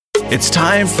It's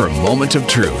time for Moment of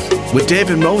Truth with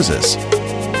David Moses.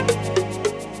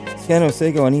 Scano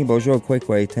Sego Ani Bojo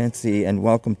Kwekwe Tansi, and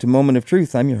welcome to Moment of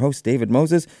Truth. I'm your host, David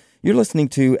Moses. You're listening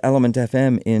to Element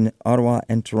FM in Ottawa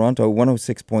and Toronto,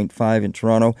 106.5 in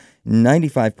Toronto,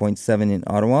 95.7 in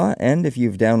Ottawa. And if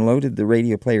you've downloaded the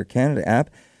Radio Player Canada app,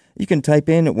 you can type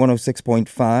in 106.5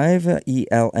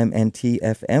 ELMNT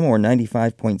FM or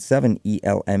 95.7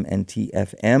 ELMNT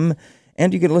FM.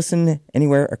 And you can listen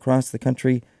anywhere across the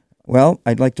country. Well,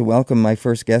 I'd like to welcome my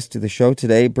first guest to the show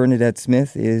today. Bernadette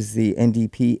Smith is the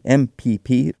NDP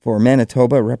MPP for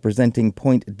Manitoba, representing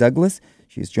Point Douglas.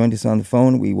 She's joined us on the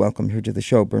phone. We welcome her to the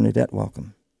show. Bernadette,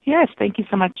 welcome. Yes, thank you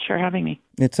so much for having me.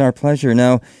 It's our pleasure.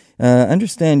 Now,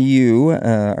 understand you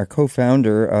are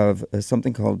co-founder of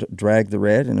something called Drag the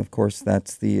Red, and of course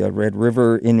that's the Red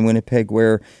River in Winnipeg,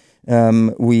 where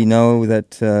we know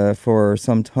that for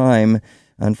some time,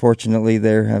 unfortunately,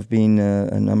 there have been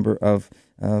a number of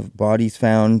bodies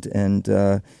found, and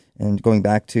going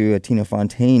back to Tina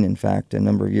Fontaine, in fact, a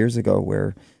number of years ago,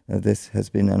 where this has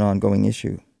been an ongoing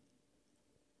issue.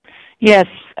 Yes,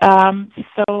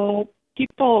 so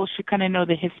people should kind of know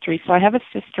the history. So I have a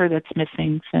sister that's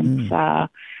missing since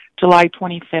July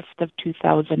 25th of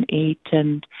 2008,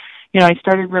 and I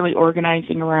started really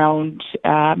organizing around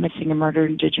missing and murdered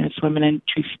Indigenous women in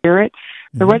Two-Spirit.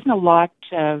 There wasn't a lot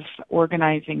of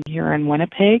organizing here in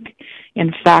Winnipeg.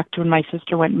 In fact, when my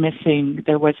sister went missing,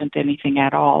 there wasn't anything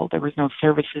at all. There was no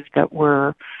services that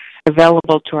were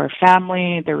available to our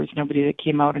family. There was nobody that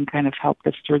came out and kind of helped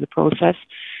us through the process.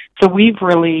 So we've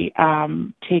really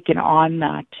taken on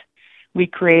that. We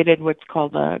created what's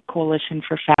called a Coalition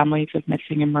for Families of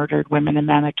Missing and Murdered Women in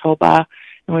Manitoba,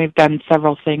 and we've done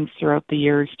several things throughout the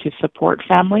years to support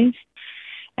families.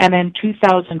 And in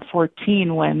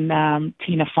 2014, when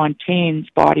Tina Fontaine's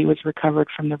body was recovered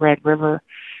from the Red River,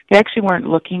 they actually weren't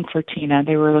looking for Tina.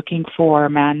 They were looking for a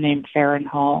man named Farron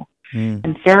Hall.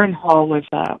 And Farron Hall was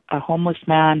a homeless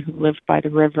man who lived by the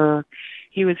river.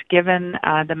 He was given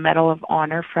the Medal of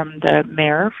Honor from the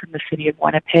mayor from the city of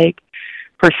Winnipeg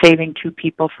for saving two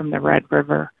people from the Red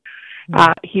River.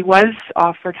 He was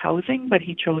offered housing, but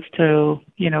he chose to,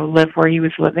 live where he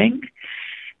was living.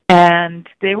 And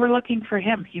they were looking for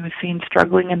him. He was seen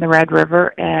struggling in the Red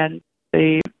River, and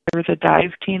there was a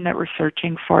dive team that were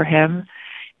searching for him,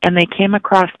 and they came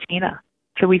across Tina.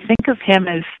 So we think of him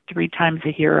as 3 times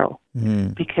a hero,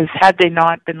 because had they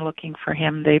not been looking for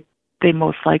him, they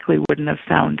most likely wouldn't have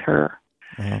found her.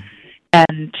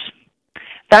 And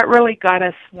that really got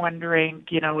us wondering,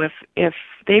 if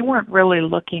they weren't really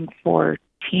looking for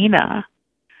Tina,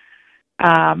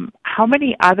 how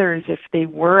many others, if they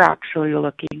were actually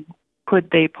looking, could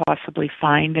they possibly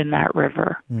find in that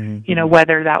river?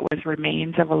 Whether that was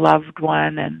remains of a loved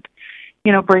one and,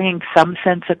 bringing some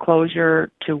sense of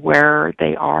closure to where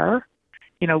they are,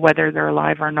 whether they're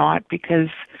alive or not, because,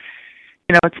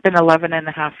 it's been 11 and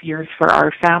a half years for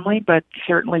our family, but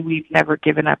certainly we've never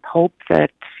given up hope that,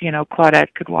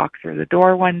 Claudette could walk through the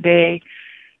door one day.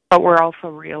 But we're also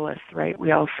realists, right?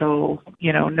 We also,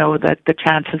 know that the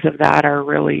chances of that are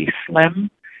really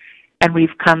slim. And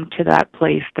we've come to that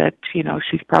place that,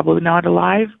 she's probably not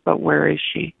alive, but where is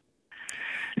she?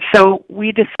 So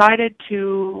we decided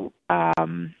to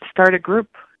start a group,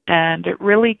 and it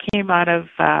really came out of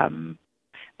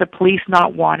the police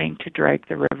not wanting to drag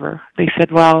the river. They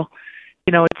said, well,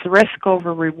 it's a risk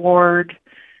over reward.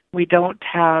 We don't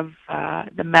have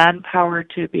the manpower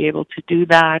to be able to do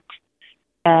that,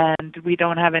 and we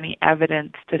don't have any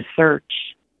evidence to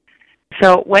search.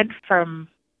 So it went from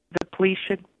the police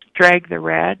should drag the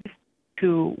red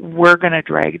to we're going to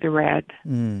drag the red.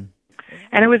 And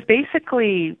it was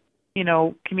basically,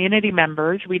 community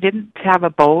members. We didn't have a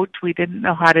boat. We didn't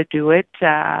know how to do it.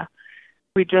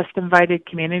 We just invited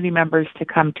community members to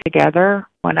come together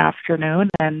one afternoon,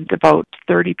 and about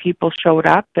 30 people showed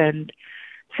up, and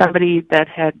somebody that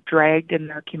had dragged in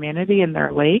their community in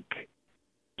their lake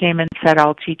came and said,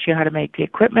 I'll teach you how to make the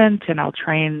equipment, and I'll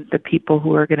train the people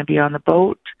who are going to be on the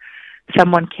boat.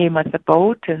 Someone came with a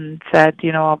boat and said,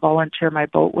 I'll volunteer my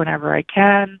boat whenever I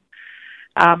can.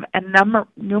 And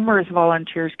numerous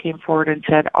volunteers came forward and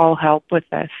said, I'll help with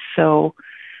this. So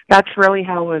that's really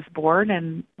how it was born.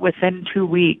 And within 2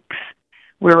 weeks,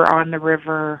 we were on the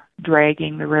river,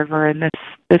 dragging the river. And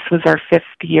this was our 5th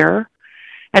year.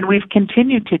 And we've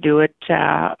continued to do it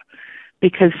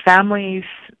because families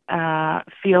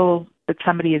feel that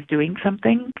somebody is doing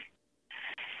something,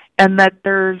 and that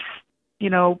there's,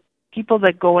 people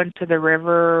that go into the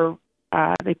river,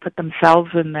 they put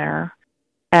themselves in there,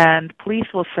 and police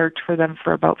will search for them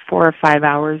for about 4 or 5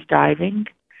 hours diving,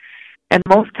 and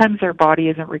most times their body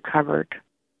isn't recovered.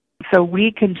 So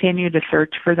we continue to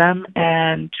search for them,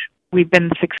 and we've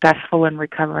been successful in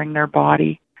recovering their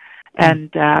body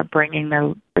and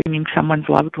bringing someone's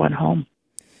loved one home.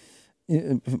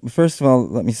 First of all,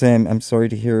 let me say I'm sorry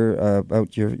to hear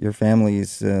about your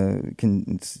family's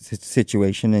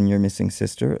situation and your missing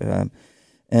sister,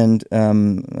 and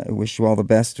I wish you all the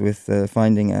best with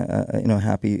finding a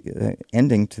happy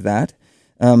ending to that.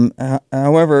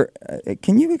 However,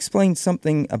 can you explain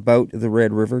something about the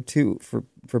Red River too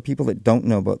for people that don't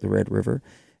know about the Red River?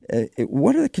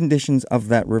 What are the conditions of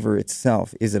that river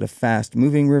itself? Is it a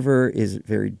fast-moving river? Is it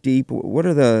very deep? What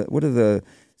are the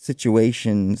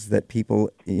situations that people,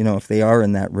 if they are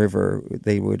in that river,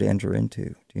 they would enter into?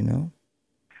 Do you know?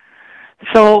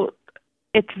 So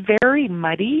it's very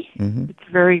muddy. Mm-hmm.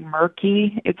 It's very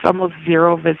murky. It's almost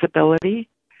zero visibility.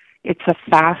 It's a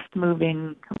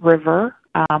fast-moving river.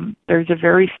 There's a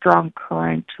very strong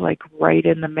current, like right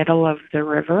in the middle of the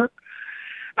river.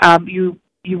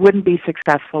 You wouldn't be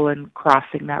successful in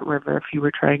crossing that river if you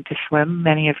were trying to swim.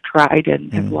 Many have tried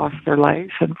and have lost their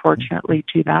lives, unfortunately,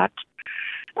 to that.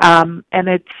 And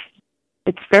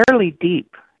it's fairly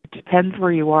deep. It depends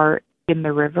where you are in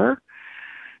the river.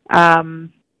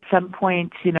 Some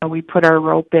points, we put our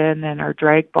rope in and our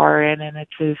drag bar in, and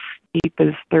it's as deep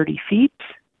as 30 feet,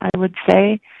 I would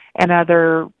say. And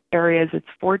other areas, it's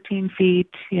 14 feet,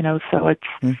 so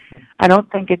it's, I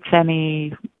don't think it's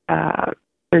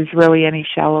there's really any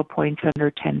shallow points under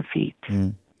 10 feet.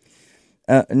 And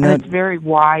it's very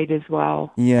wide as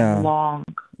well. Yeah. And long.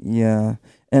 Yeah.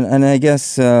 And I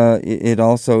guess it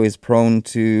also is prone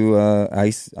to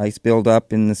ice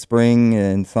buildup in the spring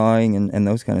and thawing and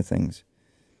those kind of things.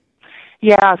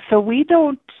 Yeah, so we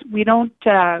don't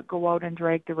go out and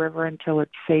drag the river until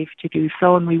it's safe to do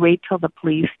so, and we wait till the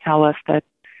police tell us that,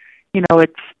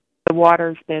 the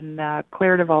water's been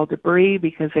cleared of all debris,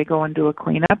 because they go and do a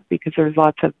cleanup, because there's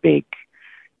lots of big,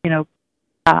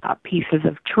 pieces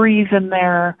of trees in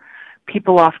there.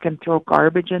 People often throw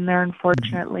garbage in there,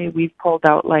 unfortunately. We've pulled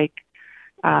out,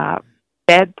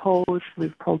 bedposts,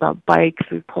 we've pulled out bikes,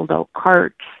 we've pulled out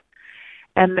carts.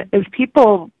 And as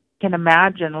people can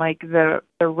imagine, the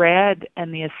Red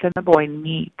and the Assiniboine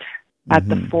meet at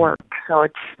the fork. So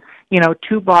it's,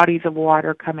 two bodies of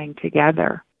water coming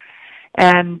together.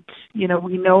 And,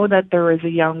 we know that there was a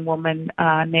young woman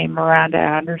named Miranda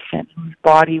Anderson whose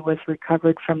body was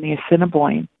recovered from the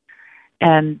Assiniboine.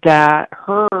 And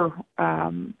her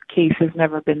case has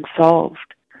never been solved.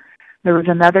 There was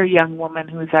another young woman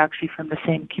who was actually from the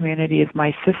same community as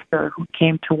my sister, who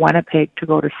came to Winnipeg to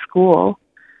go to school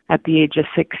at the age of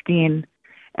 16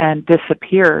 and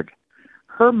disappeared.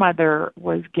 Her mother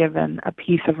was given a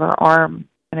piece of her arm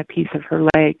and a piece of her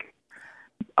leg,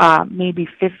 maybe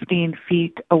 15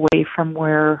 feet away from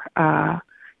where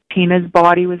Tina's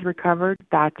body was recovered.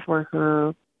 That's where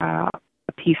her a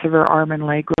piece of her arm and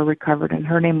leg were recovered, and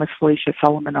her name was Felicia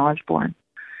Solomon Osborne.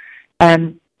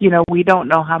 And, we don't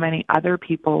know how many other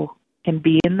people can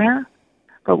be in there,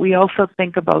 but we also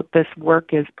think about this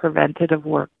work as preventative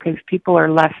work, because people are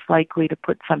less likely to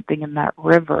put something in that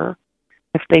river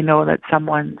if they know that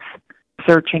someone's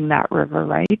searching that river,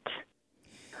 right?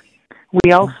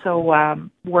 We also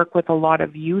work with a lot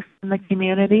of youth in the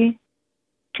community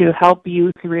to help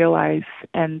youth realize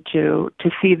and to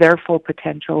see their full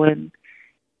potential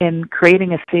in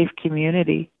creating a safe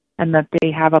community, and that they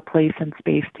have a place and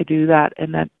space to do that,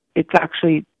 and that it's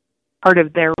actually part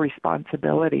of their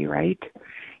responsibility, right?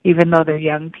 Even though they're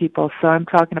young people. So I'm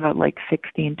talking about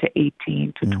 16 to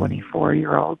 18 to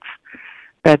 24-year-olds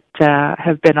that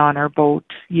have been on our boat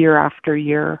year after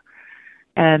year.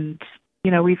 And,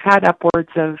 we've had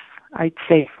upwards of, I'd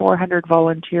say, 400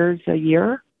 volunteers a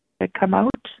year that come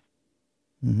out.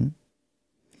 Mm-hmm.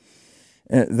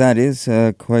 That is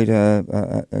quite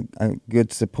a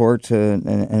good support and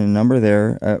a number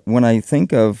there. When I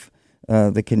think of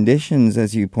the conditions,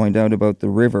 as you point out about the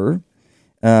river,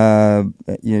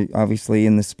 obviously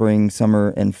in the spring,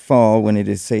 summer, and fall, when it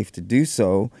is safe to do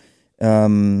so,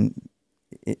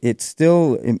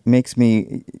 it makes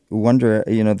me wonder,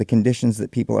 the conditions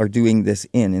that people are doing this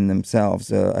in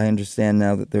themselves. I understand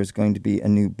now that there's going to be a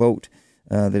new boat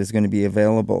that is going to be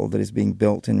available, that is being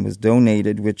built and was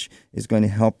donated, which is going to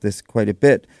help this quite a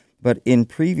bit. But in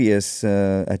previous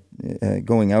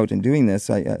going out and doing this,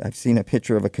 I've seen a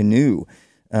picture of a canoe.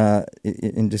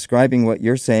 In describing what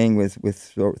you're saying with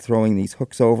throwing these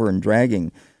hooks over and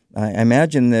dragging, I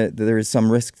imagine that there is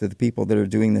some risk to the people that are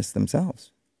doing this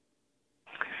themselves.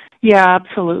 Yeah,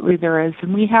 absolutely there is.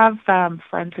 And we have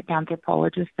forensic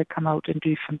anthropologists that come out and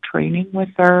do some training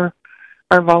with our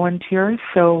volunteers.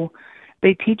 So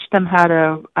they teach them how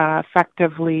to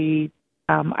effectively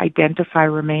identify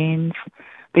remains,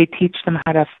 They teach them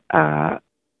how to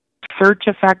search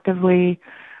effectively,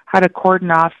 how to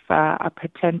cordon off a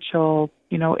potential,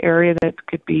 area that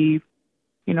could be,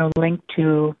 linked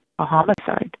to a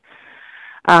homicide.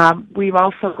 We've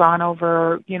also gone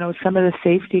over, some of the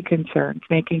safety concerns,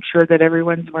 making sure that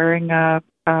everyone's wearing a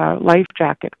life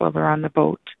jacket while they're on the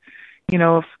boat.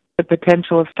 If the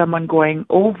potential of someone going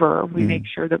over, we make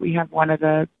sure that we have one of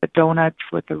the donuts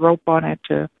with the rope on it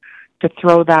to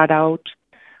throw that out.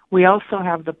 We also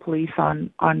have the police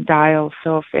on dial,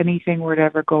 so if anything were to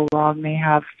ever go wrong, they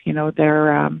have,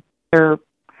 their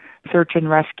search and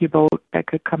rescue boat that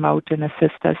could come out and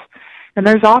assist us. And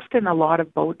there's often a lot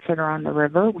of boats that are on the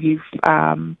river. We've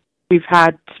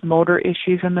had motor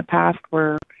issues in the past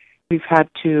where we've had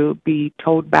to be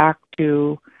towed back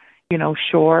to,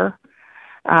 shore.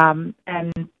 And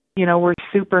we're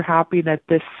super happy that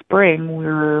this spring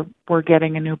we're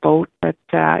getting a new boat that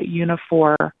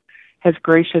Unifor has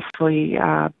graciously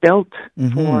built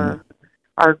for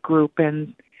our group.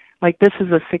 And this is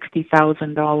a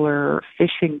 $60,000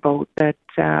 fishing boat that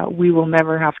we will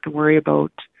never have to worry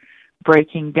about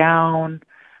breaking down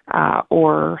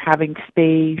or having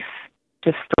space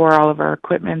to store all of our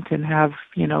equipment and have,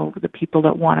 the people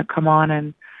that want to come on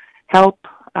and help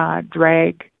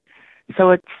drag.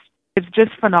 So it's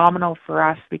just phenomenal for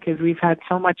us because we've had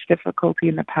so much difficulty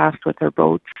in the past with our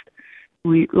boats.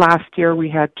 Last year we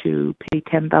had to pay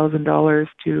 $10,000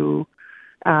 to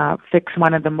fix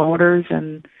one of the motors,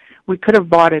 and we could have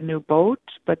bought a new boat,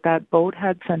 but that boat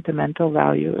had sentimental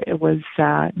value. It was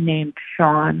named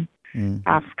Sean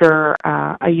after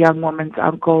a young woman's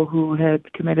uncle who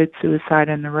had committed suicide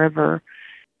in the river,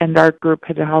 and our group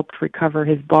had helped recover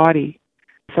his body.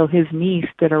 So his niece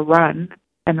did a run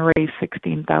and raised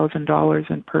 $16,000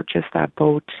 and purchased that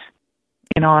boat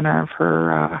in honor of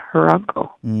her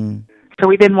uncle. So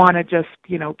we didn't want to just,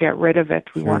 get rid of it.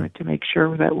 We wanted to make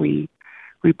sure that we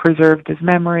preserved his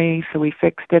memory, so we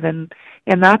fixed it, and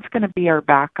that's going to be our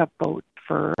backup boat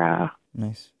for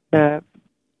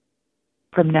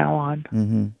from now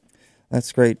on.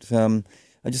 That's great.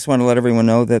 I just want to let everyone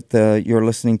know that you're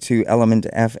listening to Element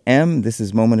FM. This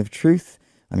is Moment of Truth.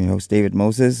 I'm your host, David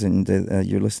Moses, and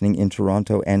you're listening in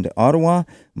Toronto and Ottawa.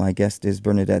 My guest is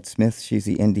Bernadette Smith. She's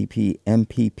the NDP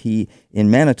MPP in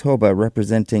Manitoba,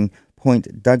 representing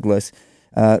Point Douglas.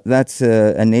 That's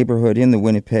a neighborhood in the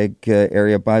Winnipeg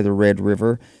area by the Red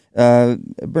River.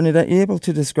 Bernadette, are you able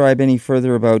to describe any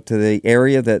further about the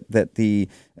area that the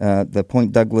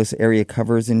Point Douglas area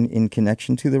covers in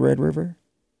connection to the Red River?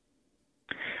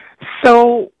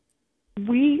 So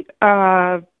we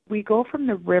go from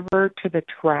the river to the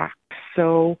track.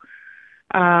 So,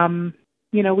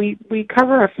 we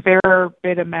cover a fair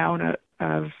bit amount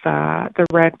of the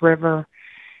Red River.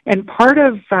 And part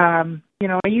of,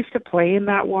 I used to play in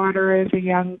that water as a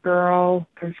young girl.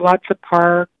 There's lots of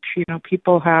parks,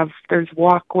 there's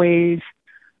walkways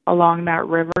along that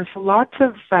river. So lots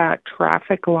of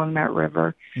traffic along that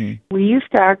river. We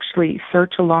used to actually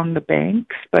search along the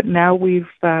banks, but now we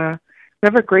have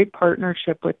a great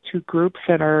partnership with two groups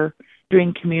that are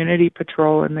doing community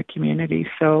patrol in the community.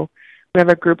 So we have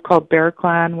a group called Bear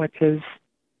Clan, which is,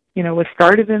 was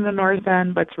started in the North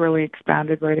End, but it's really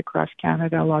expanded right across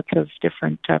Canada. Lots of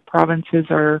different provinces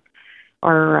are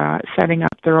setting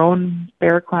up their own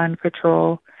Bear Clan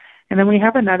patrol. And then we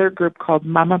have another group called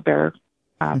Mama Bear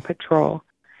Patrol.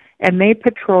 And they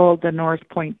patrol the North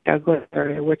Point Douglas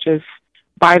area, which is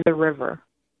by the river.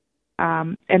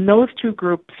 And those two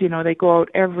groups, they go out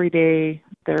every day.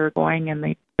 They're going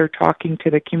and they're talking to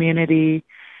the community.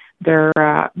 They're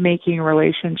making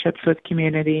relationships with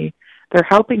community. They're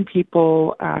helping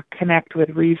people connect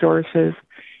with resources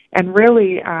and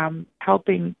really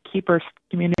helping keep our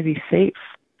community safe.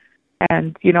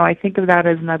 And, I think of that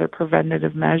as another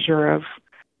preventative measure of,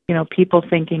 people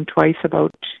thinking twice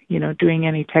about, doing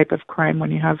any type of crime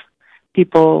when you have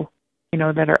people,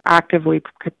 that are actively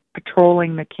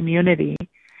patrolling the community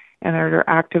and that are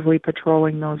actively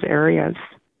patrolling those areas.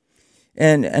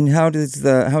 And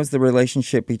how's the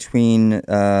relationship between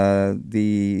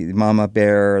the Mama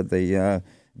Bear, the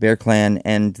Bear Clan,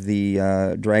 and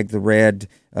the Drag the Red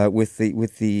with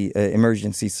the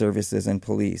emergency services and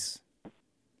police?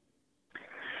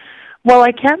 Well,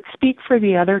 I can't speak for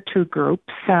the other two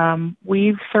groups.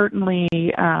 We've certainly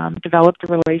developed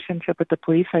a relationship with the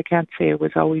police. I can't say it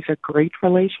was always a great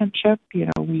relationship.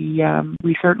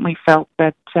 We certainly felt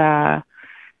that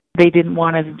they didn't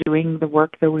want us doing the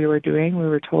work that we were doing. We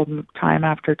were told time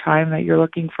after time that you're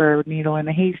looking for a needle in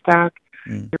a haystack.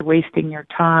 You're wasting your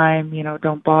time.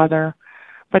 Don't bother.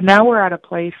 But now we're at a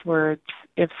place where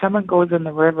if someone goes in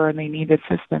the river and they need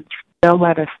assistance, they'll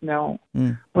let us know,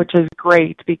 which is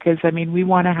great because, I mean, we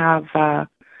want to have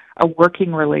a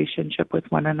working relationship with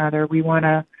one another. We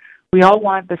all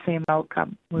want the same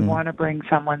outcome. We want to bring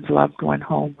someone's loved one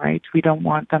home, right? We don't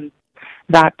want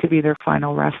that to be their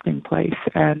final resting place.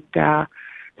 And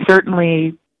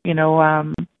certainly,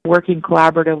 working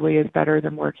collaboratively is better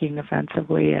than working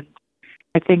offensively. And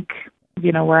I think,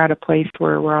 we're at a place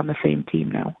where we're on the same team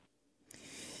now.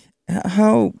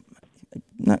 How,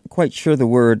 not quite sure the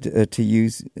word to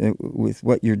use with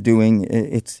what you're doing.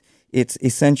 It's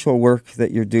essential work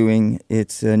that you're doing.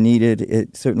 It's needed.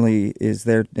 It certainly is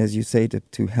there, as you say,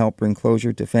 to help bring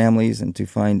closure to families and to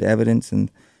find evidence and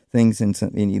things in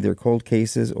either cold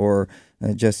cases or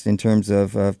just in terms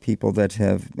of people that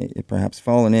have perhaps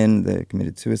fallen in, that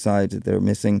committed suicide, that they're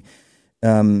missing.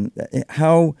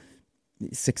 How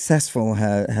successful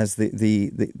has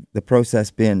the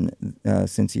process been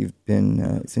since you've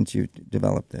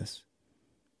developed this?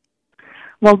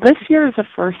 Well, this year is the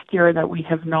first year that we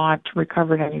have not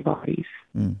recovered any bodies,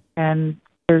 and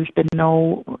there's been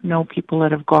no people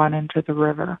that have gone into the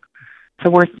river.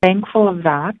 So we're thankful of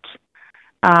that.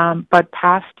 But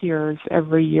past years,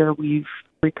 every year we've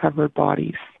recovered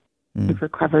bodies. We've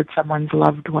recovered someone's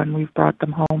loved one. We've brought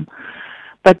them home.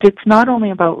 But it's not only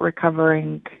about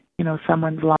recovering,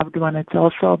 someone's loved one. It's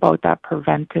also about that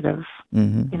preventative,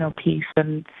 piece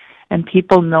and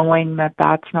people knowing that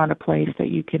that's not a place that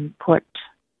you can put,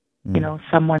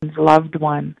 someone's loved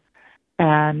one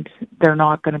and they're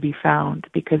not going to be found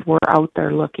because we're out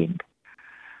there looking.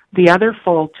 The other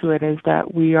fold to it is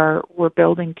that we're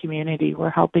building community. We're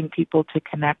helping people to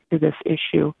connect to this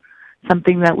issue,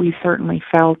 something that we certainly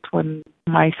felt when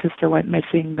my sister went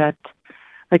missing, that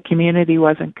the community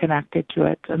wasn't connected to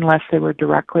it unless they were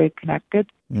directly connected.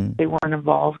 They weren't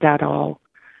involved at all.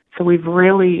 So we've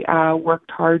really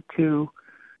worked hard to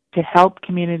help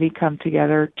community come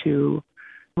together to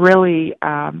really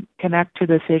connect to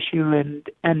this issue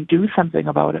and do something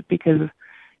about it because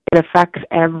it affects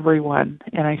everyone.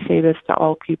 And I say this to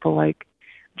all people, like,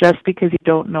 just because you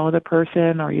don't know the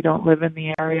person or you don't live in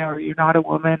the area or you're not a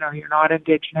woman or you're not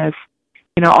Indigenous,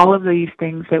 all of these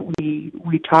things that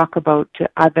we talk about to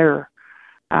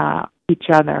each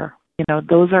other,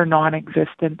 those are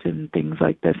non-existent in things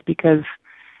like this because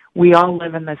we all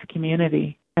live in this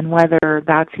community. And whether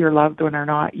that's your loved one or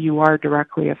not, you are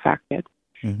directly affected.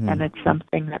 And it's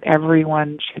something that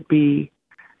everyone should be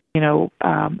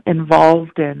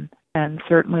involved in, and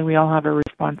certainly we all have a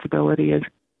responsibility as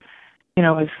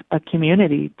a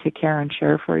community to care and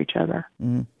share for each other.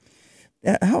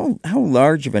 How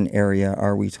large of an area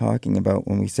are we talking about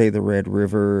when we say the Red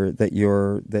River that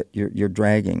you're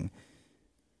dragging?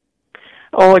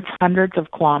 Oh, it's hundreds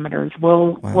of kilometers.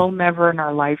 We'll never in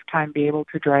our lifetime be able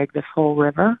to drag this whole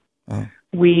river. Oh.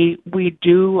 We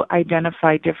do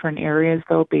identify different areas,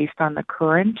 though, based on the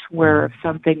current, where if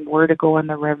something were to go in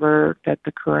the river, that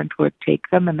the current would take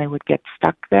them and they would get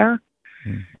stuck there.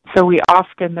 So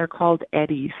they're called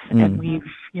eddies, and we've,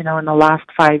 in the last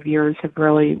 5 years have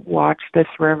really watched this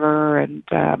river, and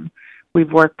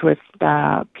we've worked with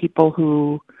people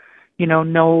who,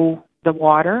 know the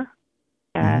water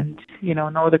and,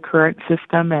 know the current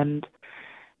system and,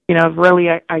 have really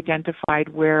identified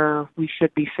where we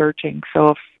should be searching. So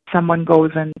if someone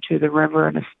goes into the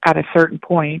river at a certain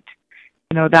point,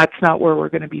 that's not where we're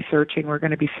going to be searching. We're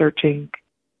going to be searching,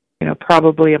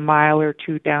 probably a mile or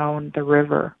two down the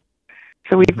river.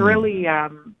 So we've really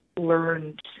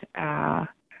learned,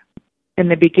 in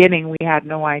the beginning, we had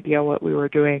no idea what we were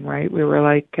doing, right? We were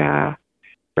like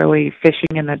really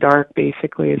fishing in the dark,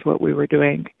 basically, is what we were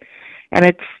doing. And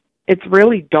it's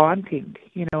really daunting.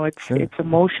 It's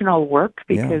emotional work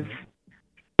because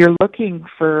you're looking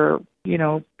for,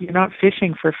 you're not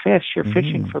fishing for fish, you're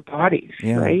fishing for bodies,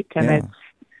 right? And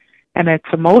it's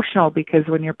emotional because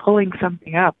when you're pulling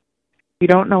something up, you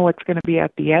don't know what's going to be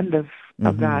at the end of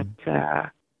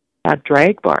that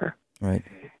drag bar. Right.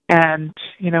 And,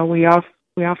 we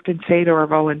often say to our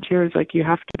volunteers, like, you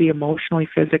have to be emotionally,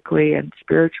 physically, and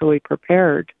spiritually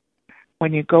prepared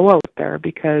when you go out there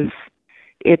because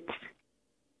it's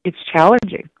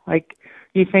challenging. Like,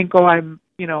 you think, oh, I'm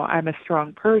a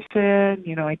strong person,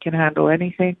 I can handle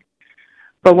anything.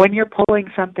 But when you're pulling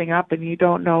something up and you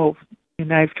don't know,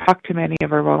 and I've talked to many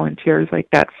of our volunteers, like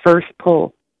that first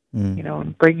pull,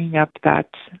 and bringing up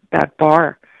that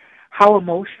bar, how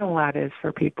emotional that is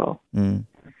for people. And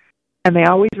they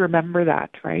always remember that,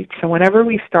 right? So whenever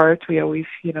we start, we always,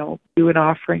 do an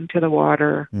offering to the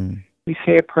water. We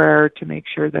say a prayer to make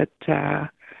sure that,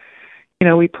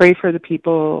 we pray for the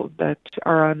people that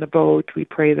are on the boat. We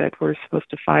pray that we're supposed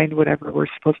to find whatever we're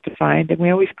supposed to find. And we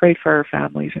always pray for our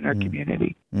families and our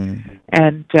community.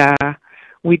 And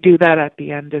we do that at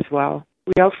the end as well.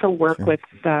 We also work with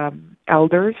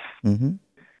elders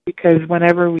because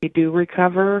whenever we do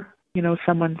recover,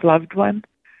 someone's loved one,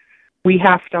 we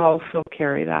have to also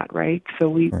carry that, right? So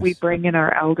we bring in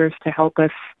our elders to help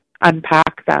us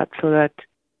unpack that so that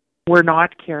we're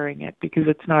not carrying it because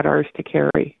it's not ours to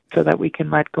carry, so that we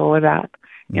can let go of that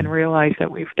and realize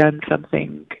that we've done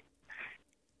something,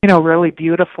 really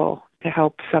beautiful to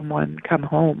help someone come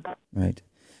home. Right.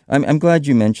 I'm glad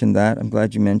you mentioned that. I'm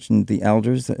glad you mentioned the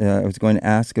elders. I was going to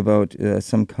ask about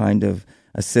some kind of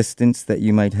assistance that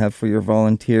you might have for your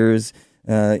volunteers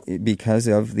because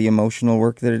of the emotional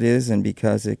work that it is and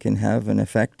because it can have an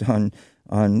effect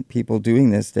on people doing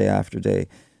this day after day.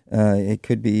 It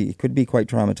could be quite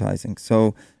traumatizing.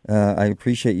 So I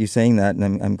appreciate you saying that,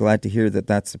 and I'm glad to hear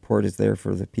that support is there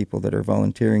for the people that are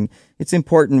volunteering. It's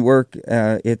important work.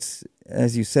 It's,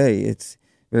 as you say, it's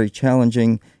very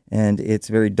challenging and it's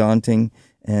very daunting,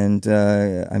 and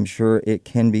I'm sure it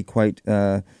can be quite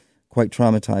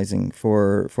traumatizing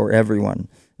for everyone.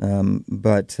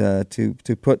 But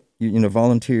to put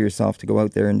volunteer yourself to go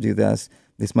out there and do this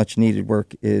much needed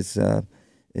work is.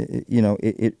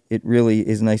 It really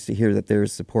is nice to hear that there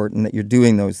is support and that you're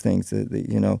doing those things,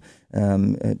 doing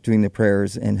the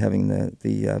prayers and having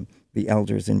the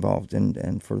elders involved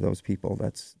and for those people.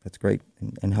 That's great,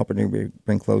 and helping to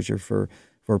bring closure for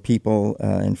people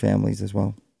and families as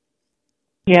well.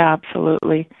 Yeah,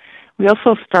 absolutely. We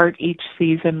also start each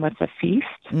season with a feast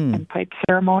and pipe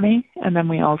ceremony, and then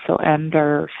we also end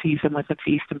our season with a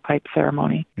feast and pipe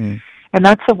ceremony. And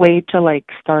that's a way to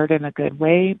start in a good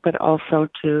way, but also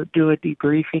to do a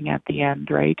debriefing at the end,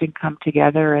 right? And come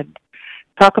together and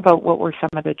talk about what were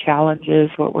some of the challenges,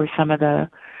 what were some of the,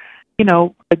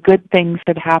 the good things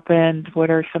that happened, what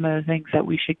are some of the things that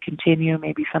we should continue,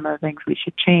 maybe some of the things we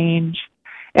should change.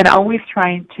 And always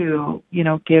trying to,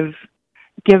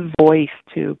 give voice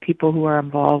to people who are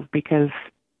involved because,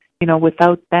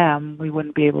 without them, we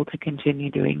wouldn't be able to continue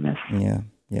doing this.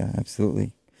 Yeah,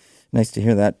 absolutely. Nice to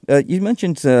hear that. You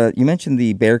mentioned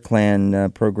the Bear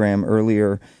Clan program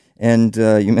earlier, and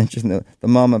you mentioned the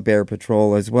Mama Bear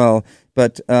Patrol as well.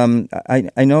 But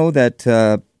I know that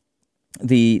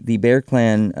the Bear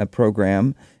Clan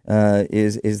program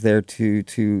is there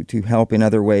to help in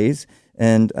other ways,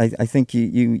 and I think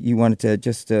you wanted to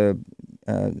just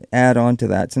add on to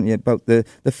that something about the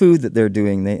food that they're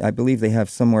doing. I believe they have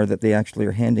somewhere that they actually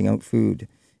are handing out food.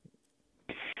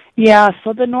 Yeah,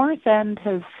 so the North End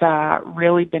has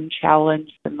really been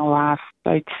challenged in the last,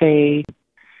 I'd say,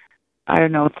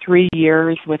 3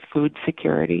 years with food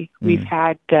security. We've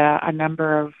had a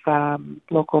number of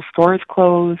local stores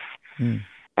close,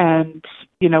 and,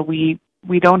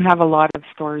 we don't have a lot of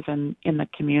stores in the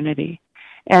community.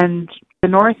 And the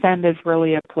North End is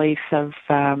really a place of,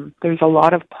 there's a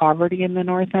lot of poverty in the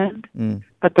North End,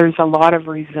 but there's a lot of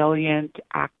resilient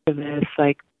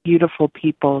activists, beautiful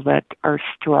people that are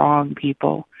strong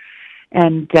people.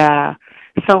 And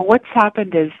so what's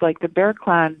happened is, the Bear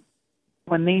Clan,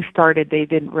 when they started, they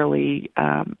didn't really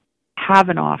have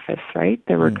an office, right?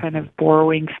 They were kind of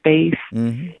borrowing space,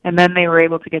 and then they were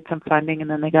able to get some funding, and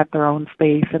then they got their own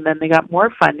space, and then they got more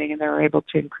funding, and they were able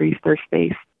to increase their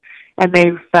space. And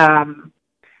they've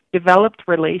developed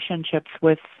relationships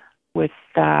with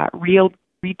real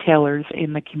retailers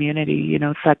in the community,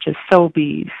 such as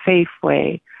Sobeys,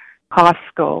 Safeway,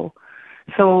 Costco.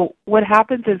 So what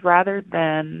happens is, rather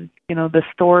than, the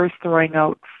stores throwing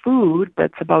out food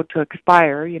that's about to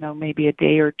expire, maybe a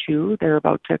day or two, they're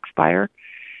about to expire,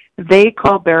 they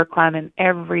call Bear Clan, and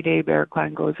every day Bear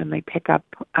Clan goes and they pick up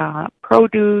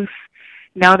produce.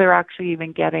 Now they're actually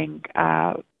even getting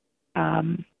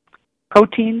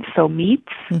proteins, so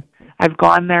meats. I've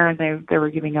gone there and they were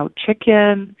giving out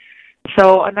chicken.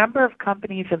 So a number of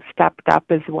companies have stepped up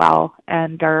as well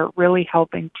and are really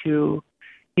helping to,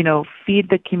 feed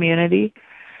the community.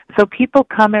 So people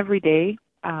come every day.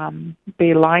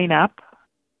 They line up.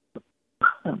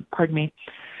 Pardon me.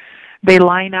 They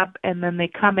line up and then they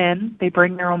come in. They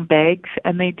bring their own bags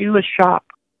and they do a shop.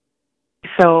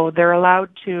 So they're allowed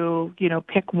to,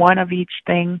 pick one of each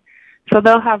thing. So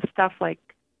they'll have stuff like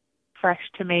fresh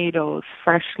tomatoes,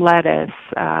 fresh lettuce,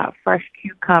 fresh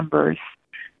cucumbers,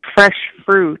 fresh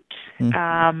fruit,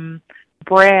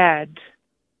 bread,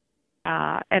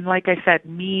 and like I said,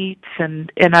 meats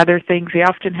and other things. They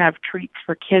often have treats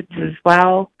for kids as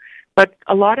well, but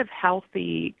a lot of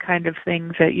healthy kind of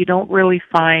things that you don't really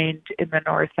find in the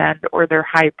North End, or they're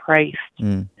high priced,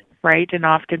 right? And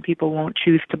often people won't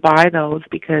choose to buy those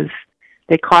because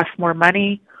they cost more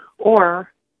money,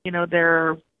 or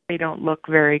they don't look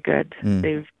very good.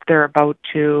 They're about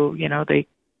to,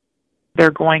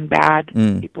 they're going bad.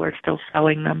 People are still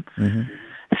selling them.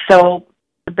 So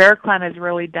the Bear Clan has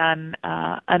really done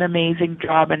an amazing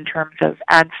job in terms of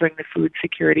answering the food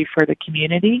security for the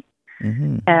community.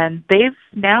 And they've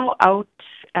now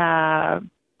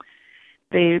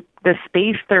the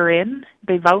space they're in,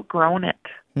 they've outgrown it.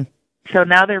 So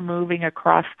now they're moving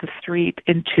across the street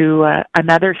into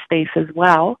another space as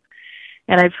well.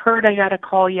 And I got a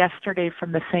call yesterday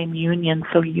from the same union.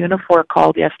 So Unifor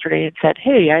called yesterday and said,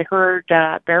 "Hey, I heard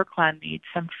Bear Clan needs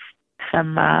some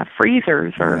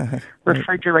freezers or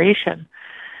refrigeration."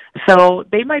 So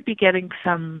they might be getting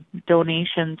some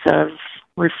donations of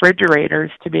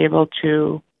refrigerators to be able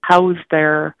to house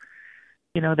their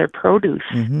produce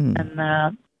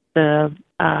and the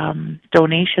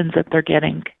donations that they're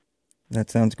getting. That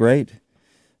sounds great.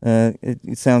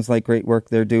 It sounds like great work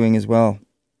they're doing as well.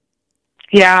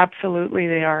 Yeah, absolutely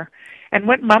they are. And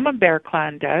what Mama Bear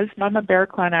Clan does, Mama Bear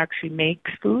Clan actually makes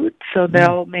food, so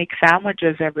they'll make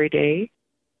sandwiches every day.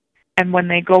 And when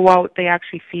they go out, they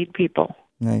actually feed people.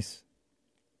 Nice.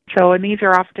 So, and these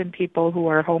are often people who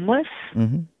are homeless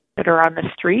that are on the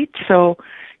street. So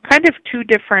kind of two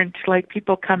different, like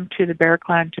people come to the Bear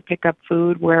Clan to pick up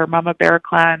food, where Mama Bear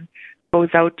Clan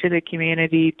goes out to the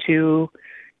community to,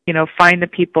 find the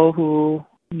people who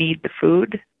need the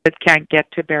food that can't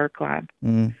get to Bear Clan.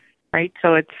 Right?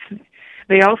 So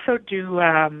they also do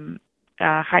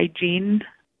hygiene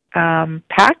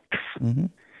packs.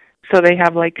 So they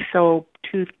have like soap,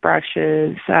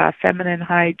 toothbrushes, feminine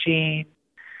hygiene,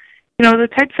 the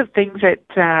types of things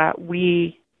that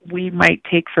we might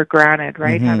take for granted,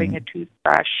 right? Having a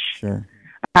toothbrush,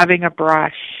 having a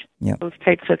brush, those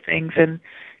types of things. And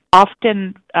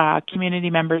often community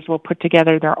members will put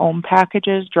together their own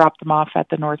packages, drop them off at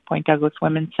the North Point Douglas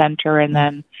Women's Center, and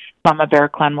then Mama Bear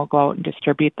Clan will go out and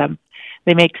distribute them.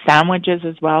 They make sandwiches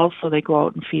as well, so they go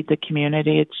out and feed the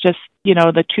community. It's just,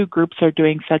 the two groups are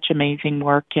doing such amazing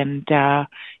work, and,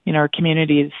 our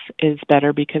community is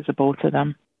better because of both of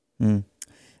them.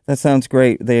 That sounds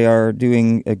great. They are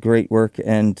doing a great work,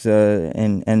 and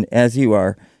as you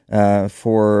are,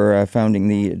 for founding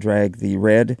the Drag the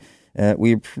Red.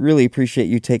 We really appreciate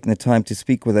you taking the time to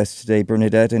speak with us today,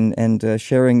 Bernadette, and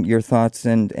sharing your thoughts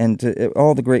and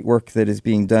all the great work that is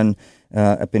being done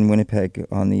up in Winnipeg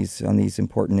on these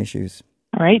important issues.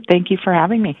 All right. Thank you for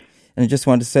having me. And I just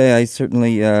wanted to say I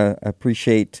certainly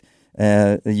appreciate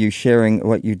you sharing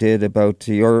what you did about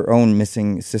your own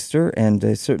missing sister, and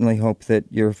I certainly hope that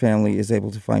your family is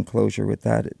able to find closure with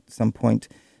that at some point,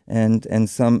 and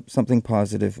something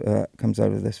positive comes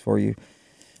out of this for you.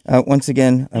 Once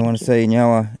again, I want to say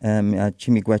Nyawa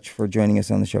Chimigwech for joining us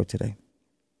on the show today.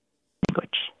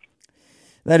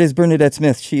 That is Bernadette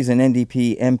Smith. She's an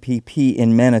NDP MPP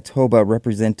in Manitoba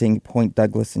representing Point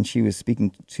Douglas, and she was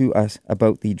speaking to us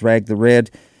about the Drag the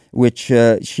Red, which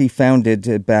she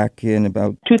founded back in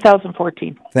about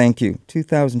 2014. Thank you.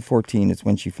 2014 is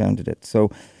when she founded it. So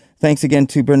thanks again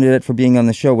to Bernadette for being on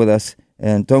the show with us.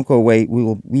 And don't go away.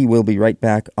 We will be right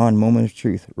back on Moment of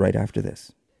Truth right after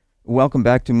this. Welcome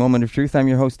back to Moment of Truth. I'm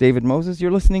your host, David Moses.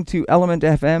 You're listening to Element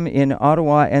FM in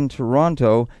Ottawa and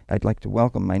Toronto. I'd like to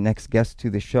welcome my next guest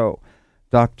to the show,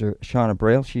 Dr. Shauna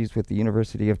Braille. She's with the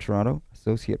University of Toronto,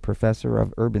 Associate Professor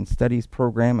of Urban Studies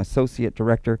Program, Associate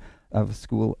Director of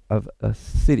School of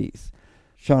Cities.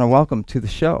 Shauna, welcome to the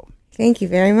show. Thank you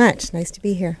very much. Nice to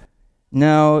be here.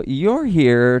 Now, you're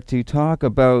here to talk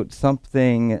about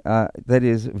something that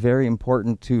is very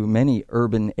important to many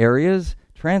urban areas,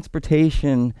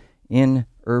 transportation in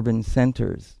urban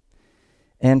centers,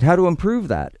 and how to improve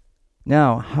that.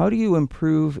 Now, how do you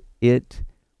improve it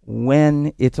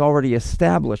when it's already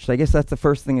established? I guess that's the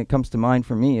first thing that comes to mind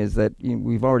for me, is that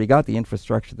we've already got the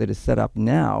infrastructure that is set up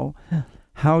now.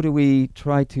 How do we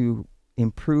try to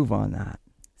improve on that?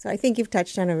 So I think you've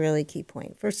touched on a really key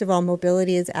point. First of all,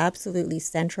 mobility is absolutely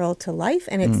central to life,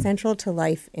 and it's central to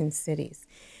life in cities.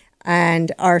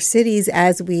 And our cities,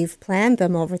 as we've planned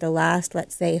them over the last,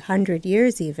 let's say, 100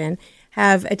 years even,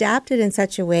 have adapted in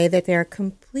such a way that they're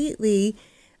completely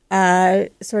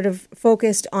sort of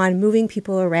focused on moving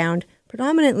people around,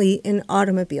 predominantly in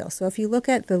automobiles. So if you look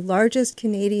at the largest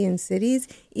Canadian cities,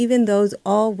 even those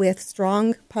all with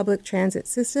strong public transit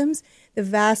systems, the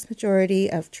vast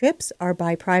majority of trips are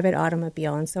by private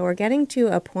automobile. And so we're getting to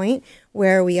a point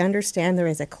where we understand there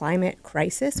is a climate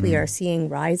crisis. We are seeing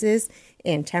rises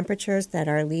in temperatures that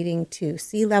are leading to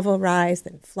sea level rise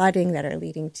and flooding, that are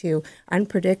leading to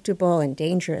unpredictable and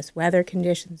dangerous weather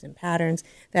conditions and patterns,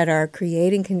 that are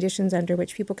creating conditions under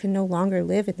which people can no longer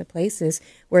live in the places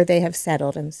where they have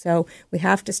settled. And so we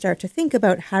have to start to think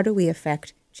about how do we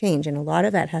affect change, and a lot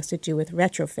of that has to do with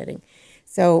retrofitting.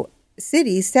 So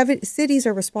cities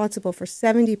are responsible for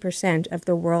 70% of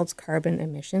the world's carbon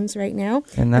emissions right now.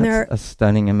 And that's a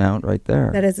stunning amount right there.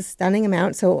 That is a stunning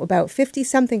amount. So about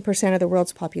 50-something% of the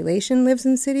world's population lives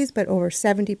in cities, but over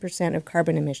 70% of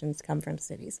carbon emissions come from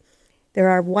cities. There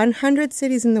are 100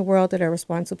 cities in the world that are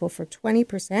responsible for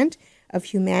 20% of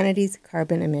humanity's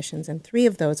carbon emissions, and 3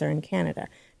 of those are in Canada: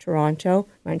 Toronto,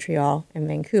 Montreal, and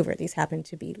Vancouver. These happen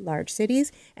to be large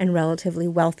cities and relatively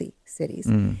wealthy cities.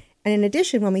 And in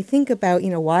addition, when we think about,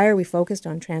 why are we focused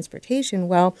on transportation?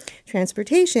 Well,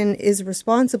 transportation is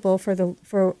responsible for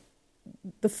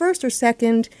the first or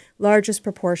second largest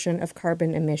proportion of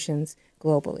carbon emissions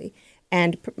globally.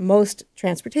 And most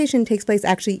transportation takes place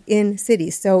actually in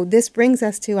cities. So this brings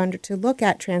us to look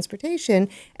at transportation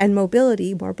and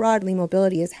mobility. More broadly,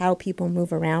 mobility is how people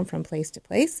move around from place to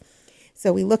place.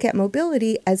 So we look at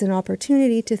mobility as an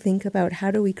opportunity to think about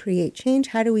how do we create change,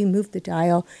 how do we move the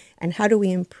dial, and how do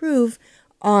we improve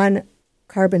on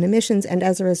carbon emissions, and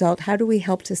as a result, how do we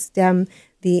help to stem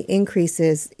the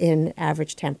increases in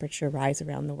average temperature rise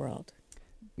around the world?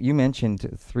 You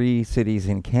mentioned 3 cities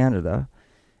in Canada.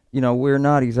 We're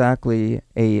not exactly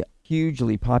a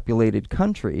hugely populated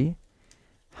country.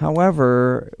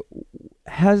 However,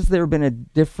 has there been a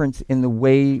difference in the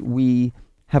way we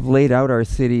have laid out our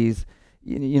cities,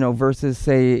 versus,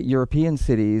 say, European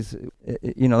cities?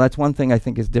 That's one thing I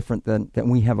think is different than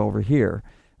we have over here.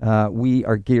 We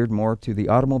are geared more to the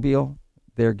automobile.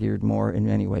 They're geared more, in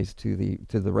many ways, to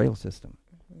the rail system.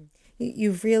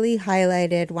 You've really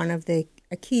highlighted one of a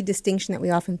key distinction that we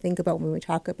often think about when we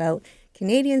talk about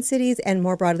Canadian cities and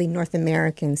more broadly North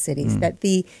American cities, that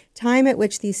the time at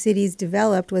which these cities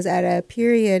developed was at a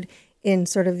period in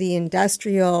sort of the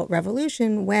Industrial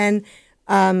Revolution when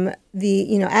as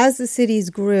the cities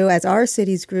grew, as our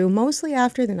cities grew, mostly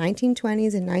after the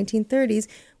 1920s and 1930s,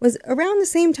 was around the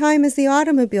same time as the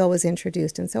automobile was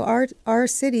introduced. And so our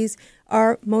cities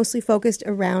are mostly focused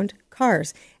around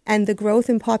cars. And the growth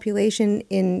in population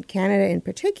in Canada in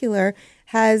particular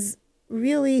has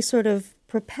really sort of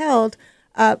propelled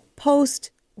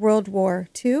post-World War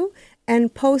II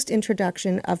and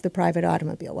post-introduction of the private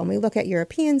automobile. When we look at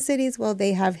European cities, well,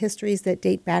 they have histories that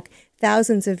date back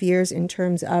thousands of years in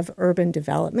terms of urban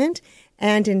development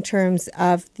and in terms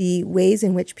of the ways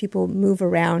in which people move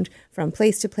around from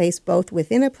place to place, both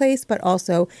within a place, but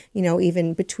also,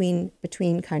 even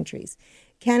between countries.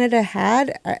 Canada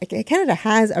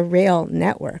has a rail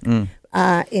network.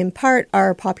 In part,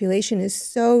 our population is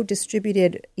so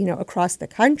distributed, across the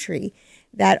country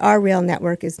that our rail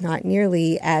network is not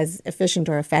nearly as efficient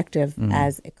or effective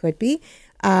as it could be.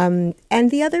 And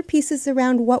the other piece is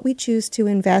around what we choose to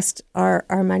invest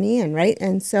our money in, right?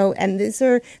 And so,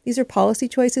 these are policy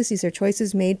choices. These are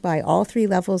choices made by all 3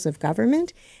 levels of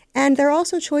government. And they're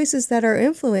also choices that are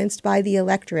influenced by the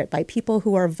electorate, by people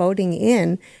who are voting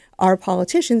in our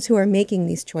politicians who are making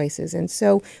these choices. And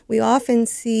so we often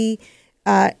see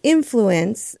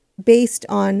influence based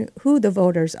on who the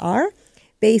voters are,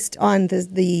 based on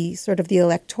the sort of the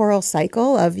electoral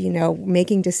cycle of,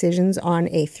 making decisions on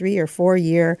a 3 or 4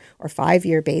 year or 5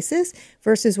 year basis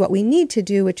versus what we need to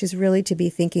do, which is really to be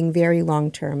thinking very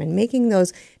long term and making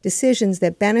those decisions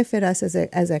that benefit us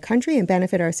as a country and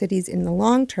benefit our cities in the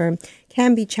long term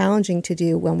can be challenging to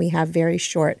do when we have very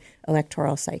short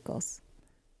electoral cycles.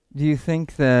 Do you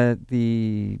think that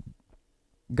the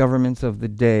governments of the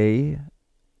day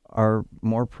are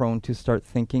more prone to start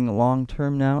thinking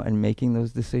long-term now and making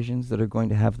those decisions that are going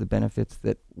to have the benefits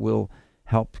that will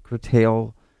help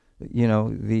curtail,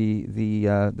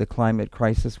 the climate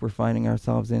crisis we're finding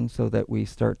ourselves in, so that we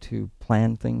start to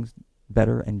plan things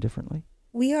better and differently?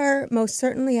 We are most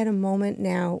certainly at a moment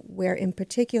now where, in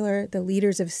particular, the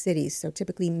leaders of cities, so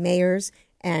typically mayors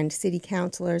and city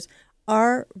councilors,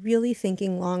 are really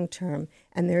thinking long-term,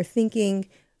 and they're thinking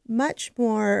much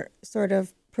more sort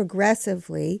of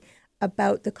progressively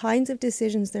about the kinds of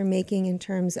decisions they're making in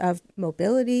terms of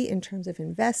mobility, in terms of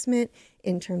investment,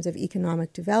 in terms of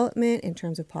economic development, in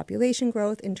terms of population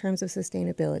growth, in terms of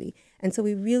sustainability. And so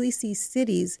we really see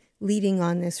cities leading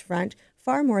on this front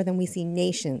far more than we see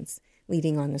nations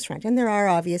leading on this front. And there are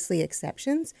obviously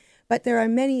exceptions, but there are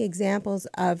many examples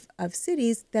of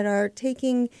cities that are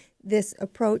taking this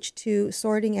approach to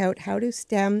sorting out how to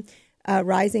stem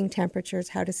rising temperatures,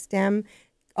 how to stem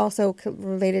also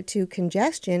related to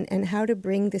congestion and how to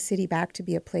bring the city back to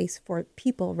be a place for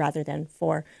people rather than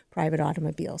for private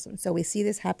automobiles. And so we see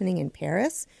this happening in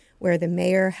Paris, where the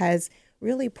mayor has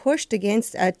really pushed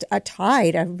against a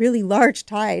tide, a really large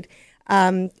tide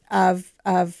of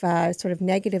sort of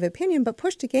negative opinion, but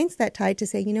pushed against that tide to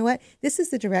say, you know what, this is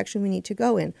the direction we need to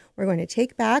go in. We're going to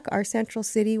take back our central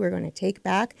city. We're going to take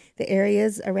back the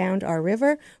areas around our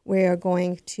river. We are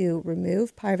going to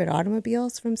remove private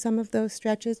automobiles from some of those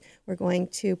stretches. We're going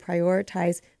to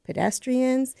prioritize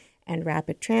pedestrians and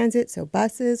rapid transit, so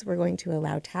buses. We're going to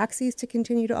allow taxis to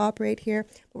continue to operate here,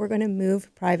 but we're going to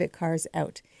move private cars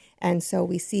out. And so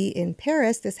we see in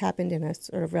Paris, this happened in a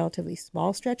sort of relatively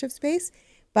small stretch of space,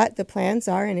 but the plans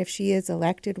are, and if she is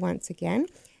elected once again,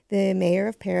 the mayor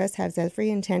of Paris has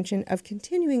every intention of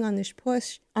continuing on this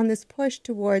push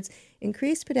towards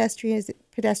increased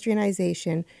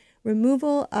pedestrianization,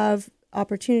 removal of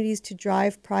opportunities to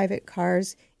drive private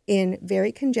cars in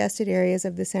very congested areas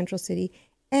of the central city,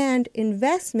 and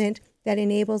investment that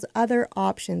enables other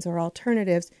options or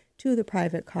alternatives to the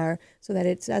private car so that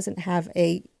it doesn't have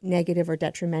a negative or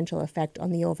detrimental effect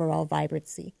on the overall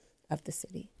vibrancy of the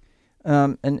city.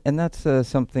 And that's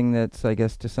something that's, I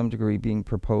guess, to some degree being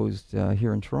proposed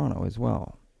here in Toronto as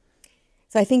well.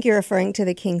 So I think you're referring to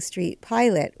the King Street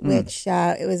pilot, which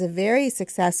it was a very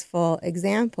successful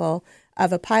example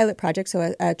of a pilot project,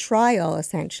 so a trial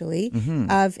essentially,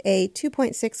 of a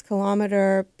 2.6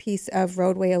 kilometer piece of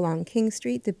roadway along King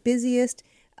Street, the busiest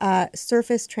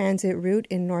surface transit route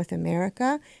in North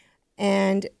America,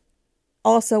 and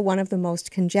also one of the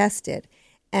most congested.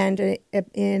 And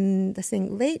in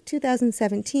late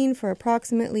 2017, for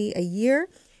approximately a year,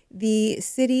 the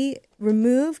city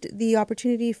removed the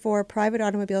opportunity for private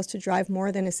automobiles to drive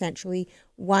more than essentially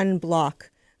one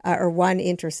block or one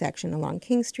intersection along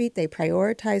King Street. They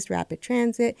prioritized rapid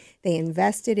transit. They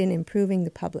invested in improving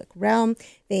the public realm.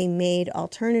 They made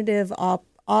alternative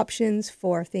options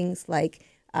for things like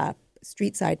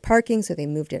street side parking, so they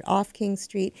moved it off King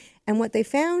Street. And what they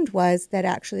found was that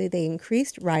actually they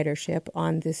increased ridership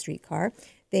on the streetcar.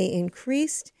 They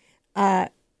increased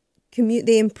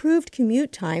they improved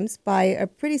commute times by a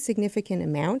pretty significant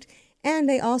amount, and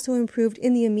they also improved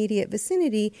in the immediate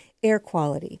vicinity air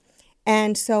quality.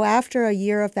 And so after a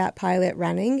year of that pilot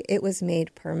running, it was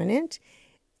made permanent.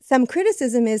 Some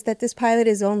criticism is that this pilot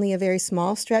is only a very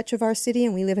small stretch of our city,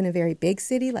 and we live in a very big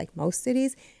city like most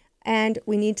cities. And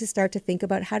we need to start to think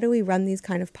about how do we run these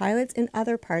kind of pilots in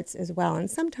other parts as well. And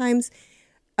sometimes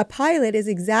a pilot is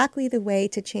exactly the way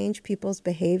to change people's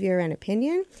behavior and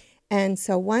opinion. And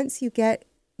so once you get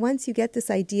this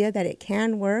idea that it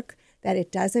can work, that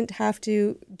it doesn't have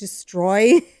to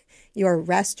destroy your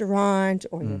restaurant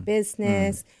or your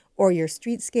business or your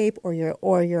streetscape or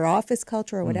your office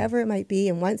culture or whatever it might be,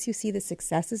 and once you see the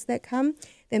successes that come,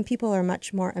 then people are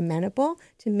much more amenable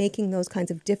to making those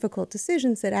kinds of difficult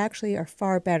decisions that actually are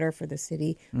far better for the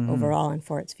city overall and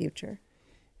for its future.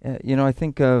 I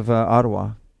think of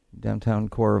Ottawa, downtown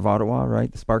core of Ottawa,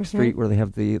 right? The Spark Street, where they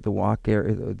have the walk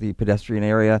area, the pedestrian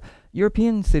area.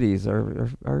 European cities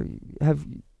have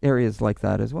areas like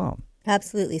that as well.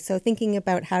 Absolutely. So thinking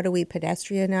about how do we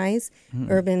pedestrianize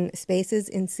urban spaces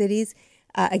in cities,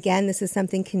 again, this is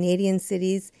something Canadian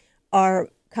cities are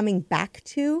coming back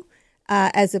to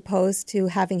as opposed to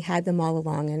having had them all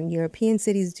along. And European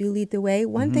cities do lead the way.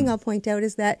 One thing I'll point out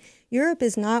is that Europe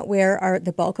is not where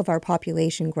the bulk of our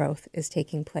population growth is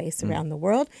taking place around the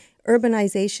world.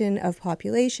 Urbanization of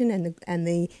population and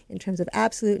the in terms of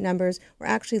absolute numbers, we're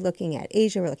actually looking at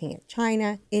Asia, we're looking at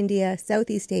China, India,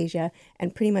 Southeast Asia,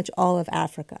 and pretty much all of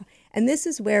Africa. And this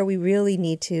is where we really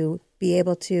need to be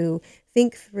able to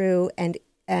think through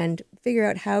and figure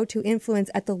out how to influence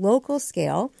at the local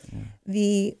scale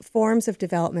the forms of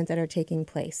development that are taking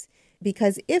place.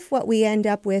 Because if what we end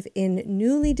up with in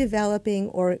newly developing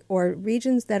or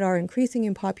regions that are increasing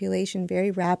in population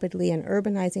very rapidly and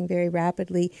urbanizing very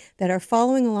rapidly, that are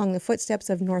following along the footsteps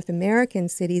of North American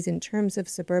cities in terms of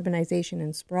suburbanization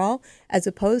and sprawl, as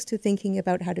opposed to thinking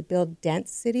about how to build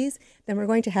dense cities, then we're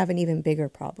going to have an even bigger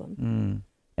problem.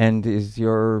 And is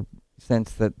your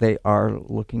sense that they are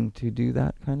looking to do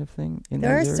that kind of thing in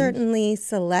There are those areas? certainly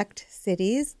select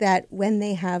cities that when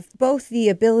they have both the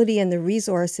ability and the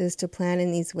resources to plan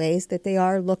in these ways, that they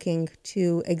are looking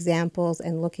to examples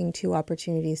and looking to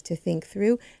opportunities to think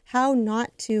through how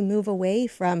not to move away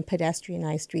from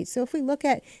pedestrianized streets. So if we look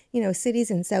at, cities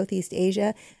in Southeast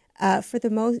Asia, for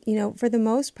the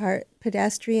most part,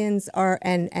 pedestrians are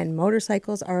and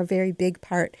motorcycles are a very big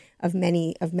part of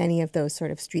many of those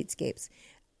sort of streetscapes.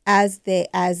 As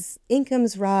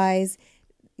incomes rise,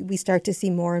 we start to see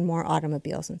more and more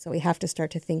automobiles. And so we have to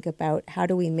start to think about how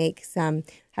do we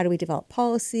develop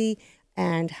policy,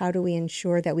 and how do we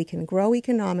ensure that we can grow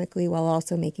economically while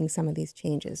also making some of these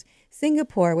changes.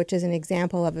 Singapore, which is an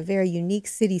example of a very unique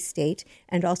city-state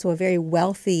and also a very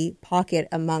wealthy pocket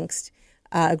amongst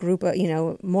a group of,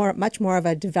 much more of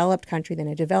a developed country than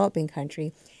a developing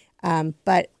country,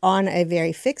 but on a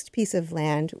very fixed piece of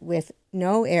land with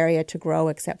no area to grow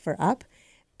except for up,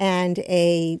 and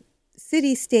a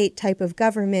city-state type of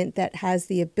government that has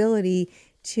the ability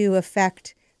to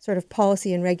affect sort of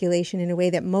policy and regulation in a way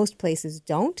that most places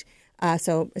don't,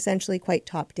 so essentially quite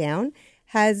top-down,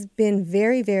 has been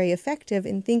very, very effective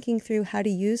in thinking through how to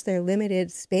use their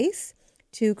limited space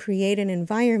to create an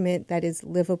environment that is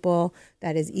livable,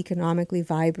 that is economically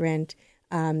vibrant,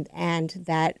 and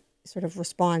that sort of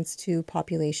responds to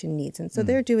population needs. And so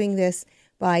they're doing this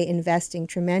by investing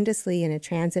tremendously in a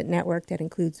transit network that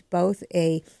includes both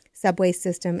a subway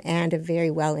system and a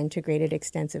very well-integrated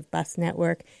extensive bus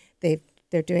network.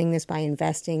 They're doing this by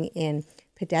investing in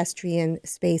pedestrian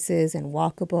spaces and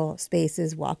walkable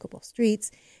spaces, walkable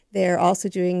streets. They're also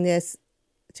doing this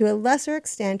to a lesser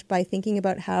extent by thinking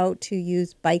about how to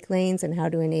use bike lanes and how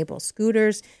to enable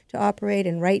scooters to operate.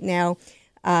 And right now,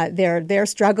 they're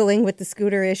struggling with the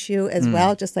scooter issue as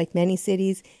well, just like many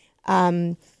cities.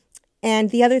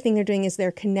 And the other thing they're doing is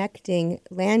they're connecting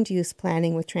land use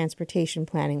planning with transportation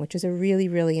planning, which is a really,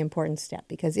 really important step.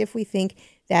 Because if we think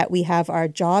that we have our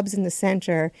jobs in the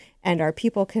center and our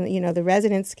people can, the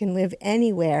residents can live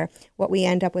anywhere, what we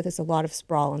end up with is a lot of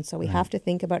sprawl. And so we have to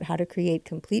think about how to create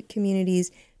complete communities,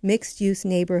 mixed use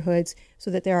neighborhoods, so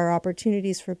that there are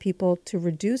opportunities for people to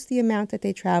reduce the amount that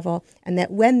they travel, and that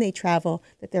when they travel,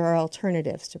 that there are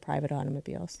alternatives to private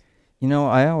automobiles.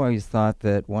 I always thought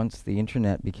that once the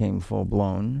internet became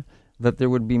full-blown, that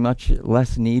there would be much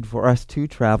less need for us to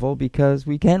travel because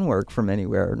we can work from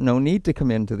anywhere. No need to come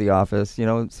into the office.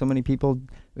 So many people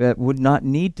would not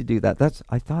need to do that.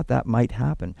 I thought that might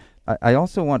happen. I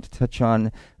also want to touch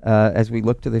on, as we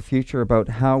look to the future, about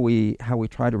how we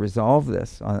try to resolve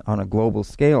this on a global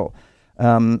scale.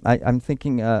 I'm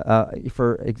thinking,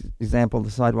 for example,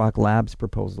 the Sidewalk Labs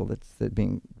proposal that's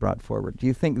being brought forward. Do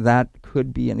you think that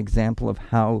could be an example of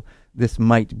how this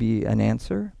might be an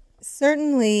answer?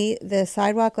 Certainly, the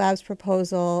Sidewalk Labs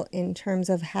proposal, in terms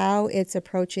of how it's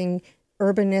approaching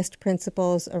urbanist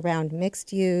principles around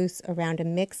mixed use, around a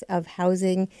mix of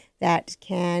housing that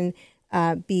can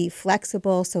be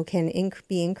flexible, so can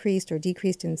be increased or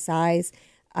decreased in size,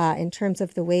 in terms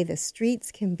of the way the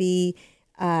streets can be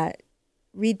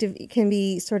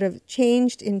sort of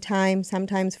changed in time,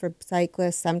 sometimes for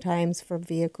cyclists, sometimes for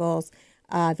vehicles,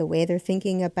 the way they're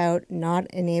thinking about not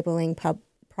enabling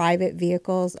private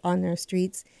vehicles on their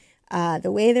streets,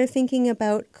 the way they're thinking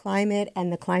about climate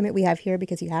and the climate we have here,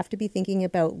 because you have to be thinking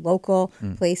about local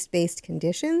place-based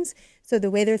conditions. So the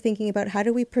way they're thinking about how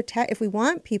do we protect, if we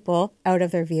want people out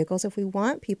of their vehicles, if we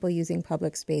want people using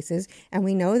public spaces, and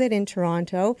we know that in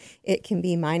Toronto it can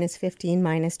be minus 15,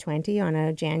 minus 20 on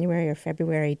a January or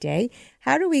February day,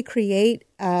 how do we create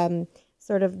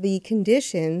sort of the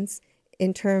conditions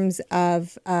in terms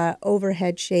of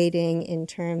overhead shading, in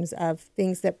terms of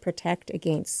things that protect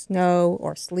against snow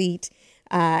or sleet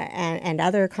and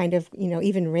other kind of,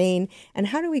 even rain. And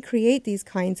how do we create these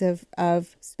kinds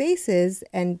of spaces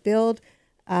and build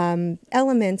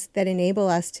elements that enable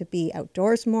us to be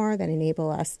outdoors more, that enable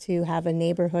us to have a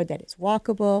neighborhood that is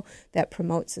walkable, that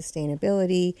promotes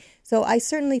sustainability. So I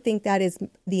certainly think that is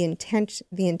the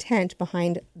intent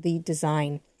behind the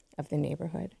design of the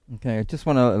neighborhood. Okay, I just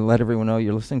want to let everyone know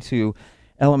you're listening to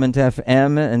Element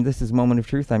FM, and this is Moment of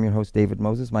Truth. I'm your host, David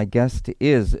Moses. My guest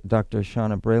is Dr.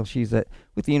 Shauna Braille. She's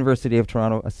with the University of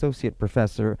Toronto, Associate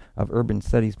Professor of Urban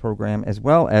Studies Program, as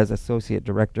well as Associate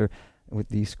Director with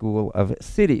the School of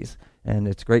Cities. And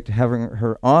it's great to have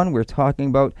her on. We're talking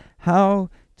about how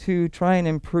to try and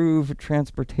improve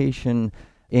transportation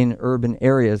in urban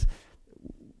areas.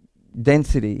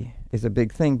 Density is a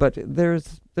big thing, but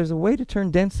there's a way to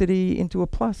turn density into a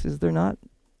plus, is there not?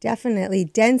 Definitely.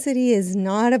 Density is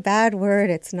not a bad word.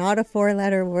 It's not a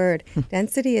 4-letter word.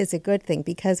 Density is a good thing,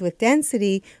 because with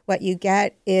density, what you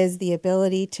get is the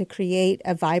ability to create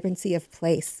a vibrancy of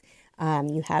place.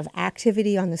 You have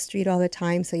activity on the street all the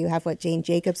time, so you have what Jane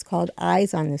Jacobs called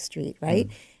eyes on the street, right?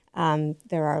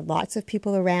 There are lots of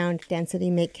people around.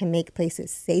 Density can make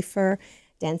places safer.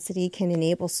 Density can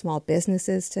enable small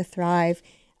businesses to thrive.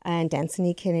 And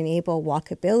density can enable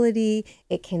walkability.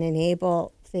 It can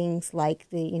enable things like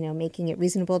making it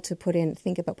reasonable to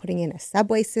think about putting in a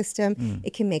subway system.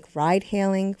 It can make ride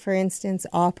hailing, for instance,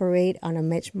 operate on a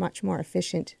much more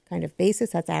efficient kind of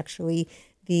basis. That's actually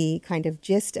the kind of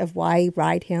gist of why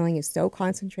ride hailing is so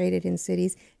concentrated in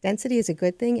cities. Density is a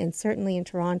good thing, and certainly in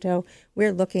Toronto,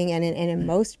 we're looking, and in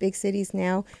most big cities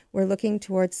now, we're looking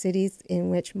towards cities in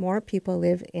which more people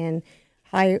live in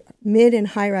mid and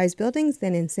high-rise buildings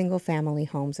than in single-family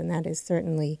homes, and that is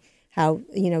certainly how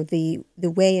the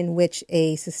way in which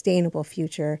a sustainable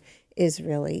future is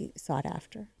really sought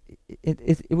after.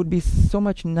 It would be so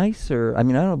much nicer. I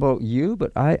mean, I don't know about you,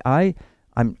 but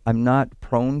I'm not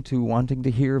prone to wanting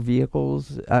to hear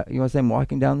vehicles, as I'm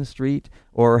walking down the street,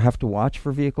 or have to watch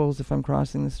for vehicles if I'm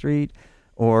crossing the street,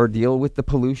 or deal with the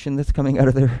pollution that's coming out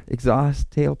of their exhaust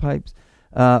tailpipes.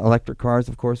 Electric cars,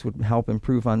 of course, would help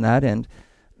improve on that end.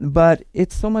 But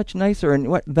it's so much nicer, and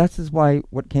what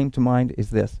came to mind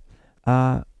is this.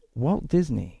 Walt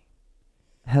Disney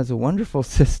has a wonderful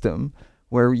system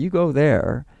where you go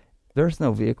there's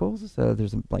no vehicles.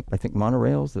 There's I think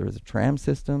monorails. There's tram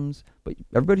systems, but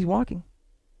everybody's walking.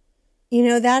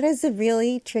 That is a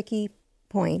really tricky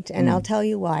point, and I'll tell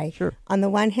you why. Sure. On the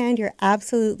one hand, you're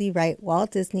absolutely right.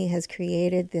 Walt Disney has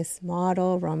created this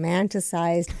model,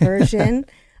 romanticized version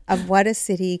of what a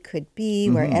city could be,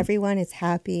 where everyone is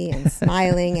happy and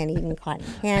smiling and eating cotton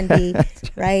candy,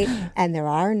 right? And there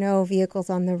are no vehicles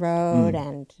on the road,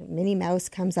 and Minnie Mouse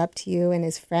comes up to you and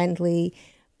is friendly.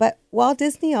 But Walt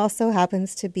Disney also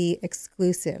happens to be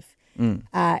exclusive.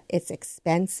 It's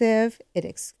expensive.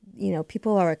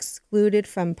 People are excluded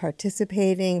from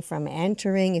participating, from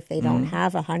entering if they don't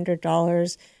have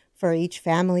 $100 for each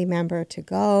family member to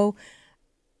go.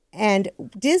 And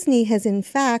Disney has, in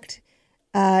fact,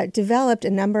 developed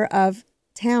a number of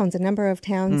towns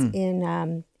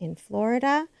in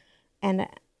Florida, and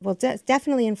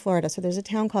definitely in Florida. So there's a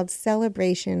town called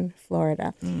Celebration,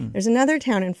 Florida. There's another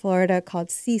town in Florida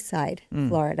called Seaside,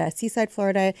 Florida. Seaside,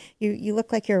 Florida, you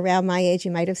look like you're around my age.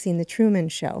 You might have seen The Truman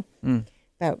Show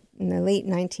about in the late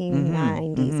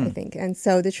 1990s, I think. And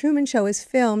so The Truman Show is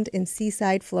filmed in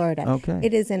Seaside, Florida. Okay.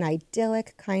 It is an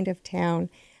idyllic kind of town,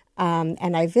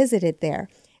 and I visited there.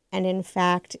 And in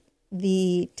fact,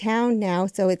 the town now,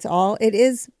 so it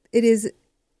is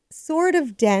sort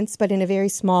of dense, but in a very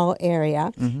small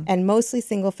area, and mostly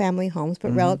single-family homes,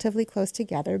 but relatively close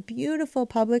together. Beautiful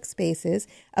public spaces,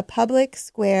 a public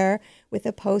square with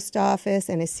a post office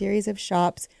and a series of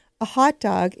shops. A hot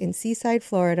dog in Seaside,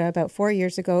 Florida, about 4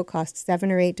 years ago, cost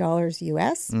 $7 or $8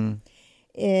 US.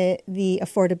 The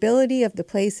affordability of the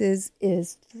places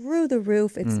is through the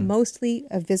roof. It's mostly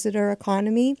a visitor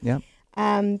economy,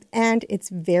 and it's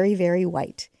very, very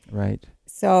white. Right.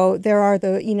 So there are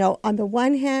on the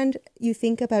one hand, you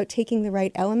think about taking the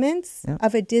right elements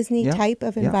of a Disney type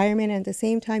of environment, and at the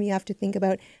same time, you have to think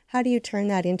about how do you turn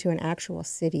that into an actual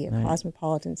city, a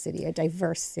cosmopolitan city, a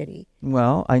diverse city.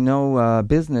 Well, I know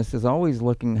business is always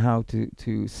looking how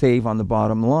to save on the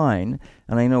bottom line,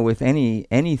 and I know with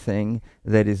anything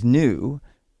that is new,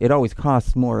 it always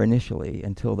costs more initially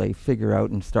until they figure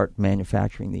out and start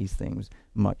manufacturing these things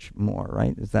much more,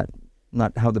 right? Is that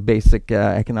not how the basic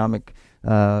economic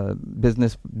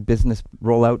business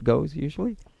rollout goes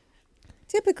usually?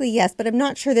 Typically, yes, but I'm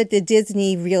not sure that the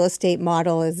Disney real estate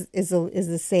model is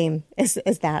the same as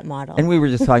that model. And we were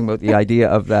just talking about the idea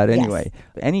of that anyway.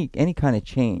 Yes. Any kind of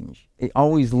change, it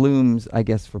always looms, I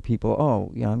guess, for people,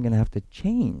 I'm going to have to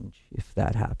change if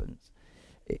that happens.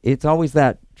 It's always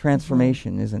that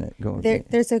transformation, isn't it?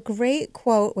 There's a great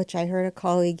quote, which I heard a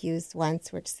colleague use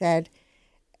once, which said,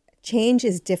 change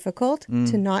is difficult,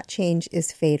 to not change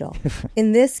is fatal.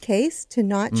 In this case, to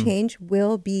not change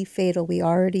will be fatal. We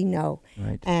already know.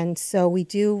 Right. And so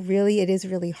it is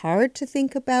really hard to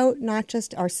think about not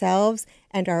just ourselves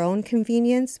and our own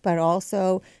convenience, but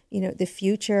also, the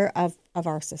future of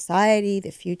our society,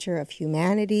 the future of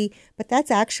humanity. But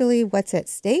that's actually what's at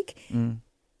stake.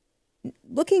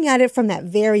 Looking at it from that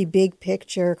very big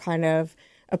picture kind of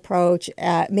approach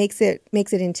makes it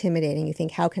intimidating. You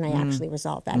think, how can I actually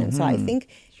resolve that? And so I think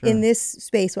in this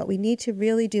space, what we need to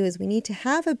really do is we need to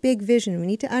have a big vision. We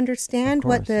need to understand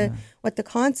what the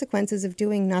consequences of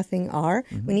doing nothing are.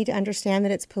 We need to understand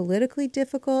that it's politically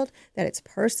difficult, that it's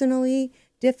personally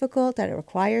difficult, that it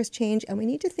requires change. And we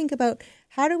need to think about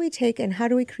how do we take and how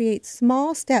do we create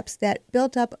small steps that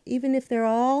build up, even if they're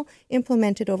all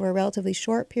implemented over a relatively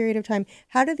short period of time,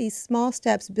 how do these small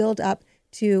steps build up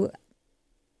to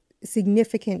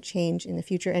significant change in the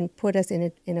future and put us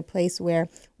in a place where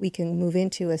we can move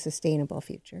into a sustainable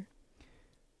future?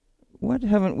 What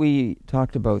haven't we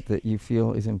talked about that you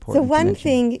feel is So important? one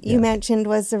thing you mentioned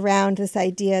was around this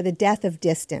idea, the death of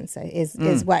distance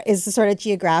is what is the sort of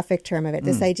geographic term of it.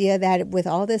 This idea that with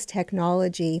all this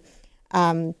technology,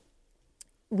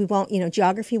 we won't,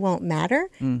 geography won't matter,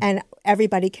 and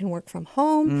everybody can work from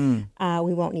home.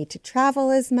 We won't need to travel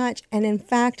as much. And in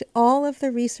fact, all of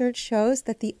the research shows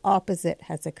that the opposite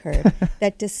has occurred,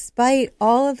 that despite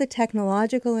all of the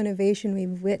technological innovation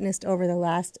we've witnessed over the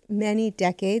last many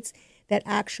decades, that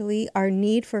actually our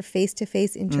need for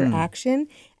face-to-face interaction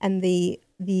and the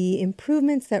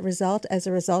improvements that result as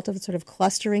a result of sort of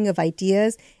clustering of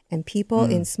ideas and people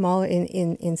in smaller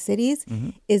in cities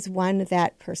is one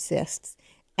that persists.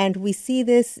 And we see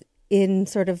this in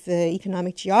sort of the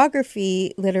economic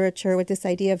geography literature with this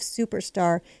idea of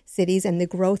superstar cities and the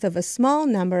growth of a small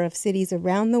number of cities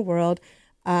around the world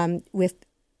with,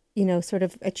 sort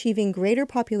of achieving greater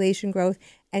population growth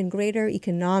and greater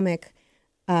economic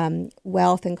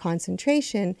wealth and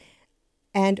concentration,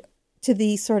 and to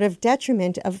the sort of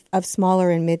detriment of smaller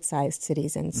and mid-sized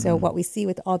cities. And so what we see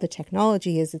with all the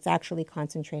technology is it's actually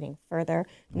concentrating further,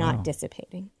 not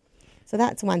dissipating. So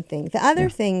that's one thing. The other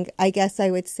thing, I guess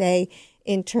I would say,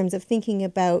 in terms of thinking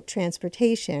about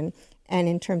transportation and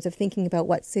in terms of thinking about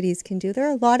what cities can do, there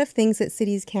are a lot of things that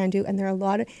cities can do. And there are a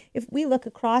lot of, if we look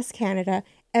across Canada,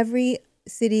 every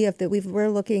city we're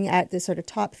looking at the sort of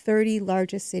top 30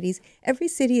 largest cities, every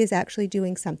city is actually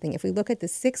doing something. If we look at the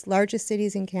 6 largest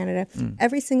cities in Canada,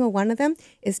 every single one of them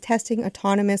is testing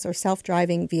autonomous or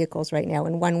self-driving vehicles right now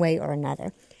in one way or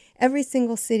another. Every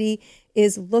single city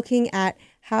is looking at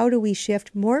how do we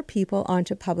shift more people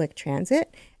onto public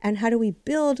transit, and how do we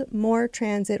build more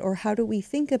transit, or how do we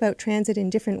think about transit in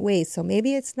different ways. So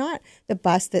maybe it's not the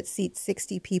bus that seats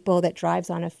 60 people that drives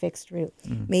on a fixed route.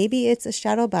 Maybe it's a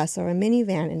shuttle bus or a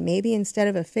minivan, and maybe instead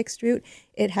of a fixed route,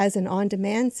 it has an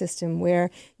on-demand system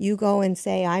where you go and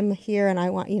say, I'm here and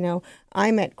I want,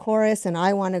 I'm at Chorus and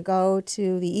I want to go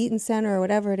to the Eaton Center or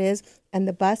whatever it is, and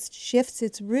the bus shifts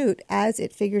its route as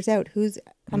it figures out who's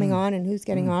coming on and who's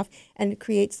getting off, and it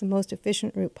creates the most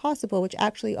efficient route possible, which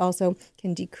actually also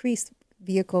can decrease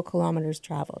vehicle kilometers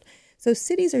traveled. So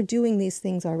cities are doing these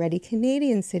things already.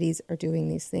 Canadian cities are doing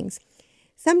these things.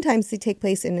 Sometimes they take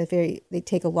place they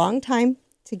take a long time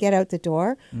to get out the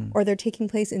door, or they're taking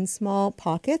place in small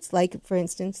pockets, like, for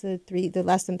instance, the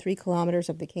less than 3 kilometers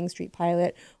of the King Street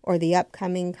pilot, or the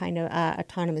upcoming kind of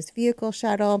autonomous vehicle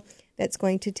shuttle that's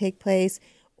going to take place,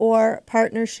 or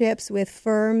partnerships with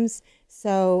firms.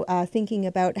 So thinking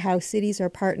about how cities are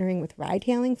partnering with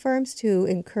ride-hailing firms to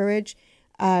encourage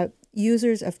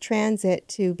users of transit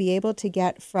to be able to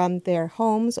get from their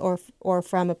homes or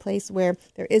from a place where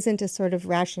there isn't a sort of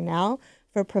rationale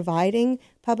for providing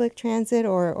public transit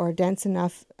or dense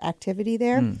enough activity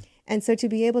there. And so to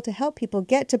be able to help people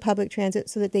get to public transit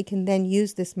so that they can then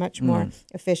use this much more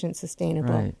efficient,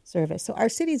 sustainable service. So our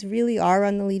cities really are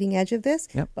on the leading edge of this,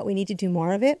 but we need to do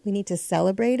more of it. We need to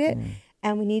celebrate it,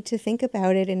 and we need to think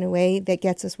about it in a way that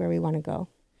gets us where we want to go.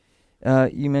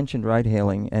 You mentioned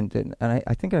ride-hailing, and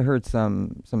I think I heard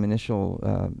some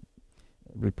initial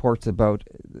reports about,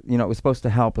 it was supposed to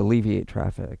help alleviate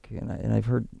traffic, and I've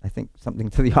heard, I think, something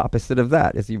to the opposite of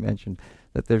that, as you mentioned,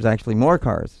 that there's actually more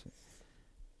cars.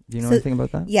 Do you know anything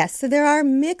about that? Yes. So there are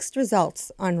mixed results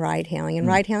on ride-hailing, and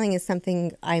ride-hailing is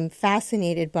something I'm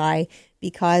fascinated by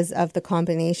because of the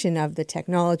combination of the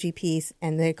technology piece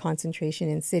and the concentration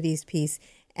in cities piece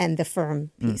and the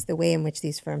firm piece, the way in which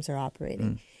these firms are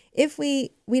operating. If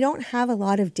we don't have a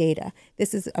lot of data,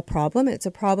 this is a problem. It's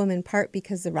a problem in part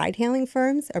because the ride-hailing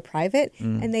firms are private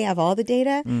and they have all the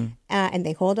data and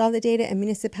they hold all the data, and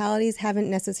municipalities haven't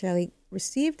necessarily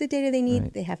received the data they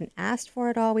need. They haven't asked for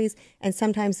it always, and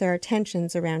sometimes there are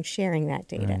tensions around sharing that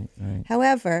data.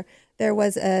 However, there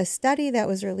was a study that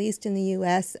was released in the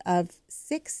U.S. of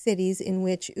 6 cities in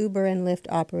which Uber and Lyft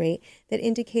operate that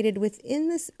indicated within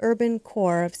this urban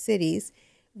core of cities,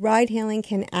 ride-hailing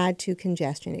can add to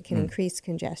congestion. It can increase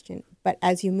congestion. But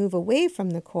as you move away from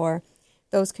the core,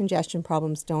 those congestion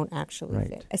problems don't actually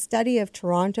fit. A study of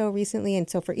Toronto recently, and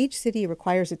so for each city it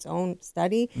requires its own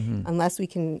study, unless we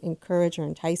can encourage or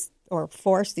entice or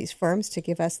force these firms to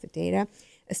give us the data.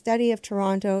 A study of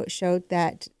Toronto showed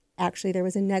that actually there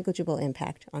was a negligible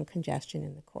impact on congestion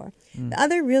in the core. The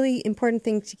other really important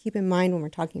thing to keep in mind when we're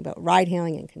talking about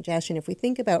ride-hailing and congestion, if we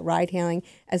think about ride-hailing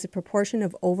as a proportion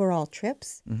of overall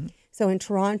trips, so in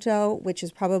Toronto, which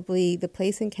is probably the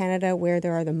place in Canada where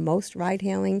there are the most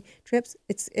ride-hailing trips,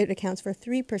 it accounts for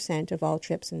 3% of all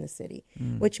trips in the city,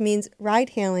 which means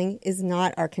ride-hailing is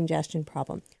not our congestion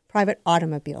problem. Private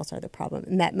automobiles are the problem,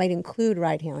 and that might include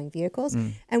ride-hailing vehicles.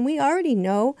 And we already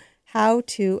know how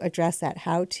to address that,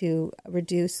 how to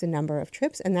reduce the number of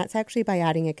trips, and that's actually by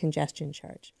adding a congestion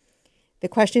charge. The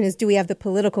question is, do we have the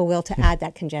political will to add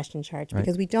that congestion charge?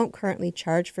 Because we don't currently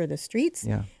charge for the streets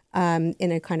in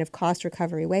a kind of cost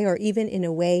recovery way, or even in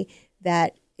a way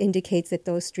that indicates that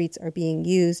those streets are being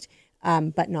used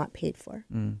but not paid for.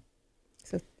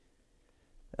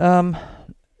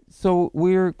 So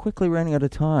we're quickly running out of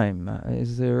time.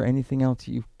 Is there anything else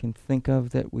you can think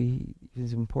of that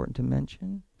is important to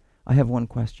mention? I have one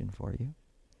question for you.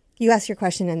 You ask your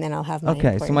question, and then I'll have my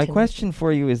Okay, so my question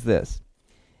for you is this.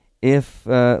 If,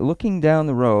 looking down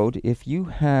the road, if you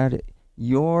had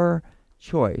your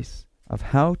choice of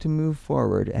how to move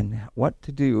forward and what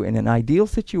to do in an ideal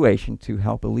situation to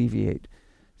help alleviate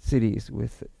cities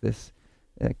with this,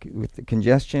 with the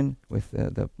congestion, with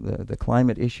the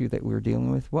climate issue that we're dealing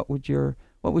with, what would your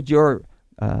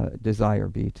desire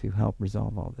be to help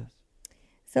resolve all this?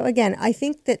 So again, I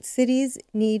think that cities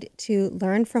need to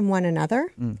learn from one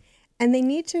another. And they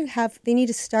need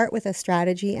to start with a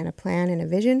strategy and a plan and a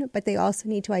vision, but they also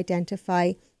need to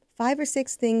identify 5 or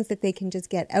 6 things that they can just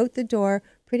get out the door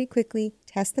pretty quickly,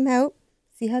 test them out,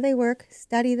 see how they work,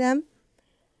 study them,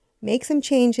 make some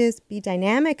changes, be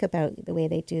dynamic about the way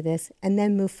they do this, and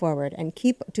then move forward and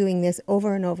keep doing this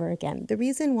over and over again. The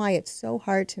reason why it's so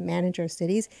hard to manage our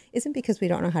cities isn't because we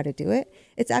don't know how to do it.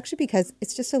 It's actually because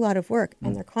it's just a lot of work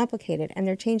and they're complicated and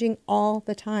they're changing all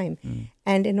the time.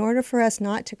 And in order for us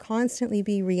not to constantly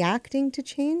be reacting to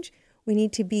change, we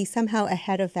need to be somehow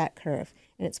ahead of that curve.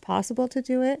 And it's possible to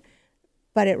do it,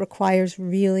 but it requires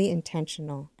really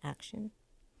intentional action.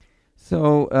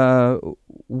 So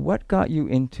what got you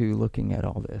into looking at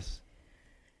all this?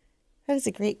 That is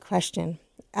a great question.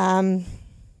 My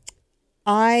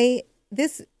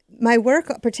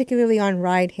work, particularly on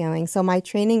ride hailing, so my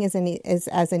training is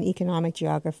as an economic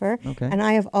geographer, and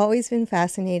I have always been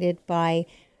fascinated by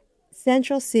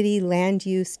central city land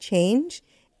use change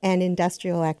and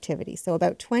industrial activity. So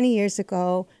about 20 years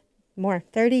ago,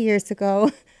 30 years ago,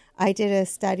 I did a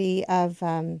study of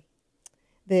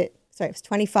it was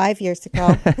 25 years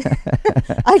ago.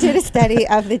 I did a study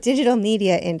of the digital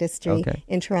media industry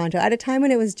in Toronto at a time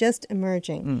when it was just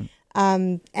emerging.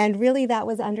 And really that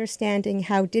was understanding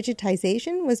how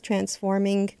digitization was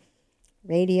transforming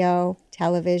radio,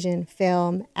 television,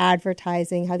 film,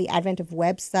 advertising, how the advent of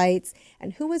websites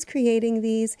and who was creating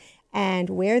these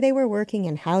and where they were working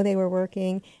and how they were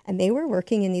working. And they were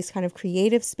working in these kind of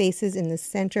creative spaces in the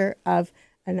center of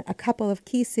a couple of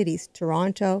key cities,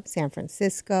 Toronto, San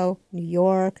Francisco, New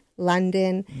York,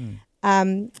 London.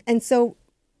 And so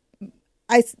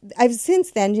I've since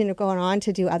then, gone on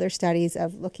to do other studies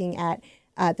of looking at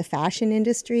the fashion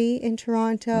industry in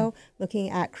Toronto, looking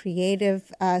at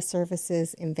creative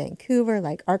services in Vancouver,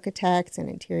 like architects and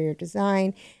interior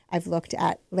design. I've looked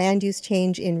at land use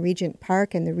change in Regent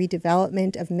Park and the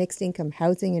redevelopment of mixed income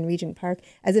housing in Regent Park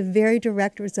as a very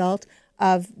direct result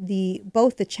of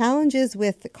both the challenges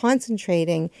with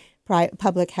concentrating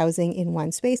public housing in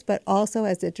one space, but also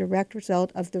as a direct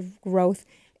result of the growth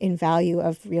in value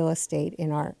of real estate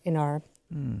in our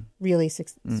really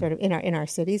sort of in our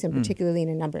cities, and particularly in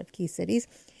a number of key cities.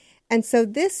 And so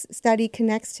this study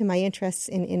connects to my interests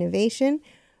in innovation,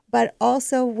 but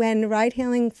also when ride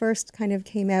hailing first kind of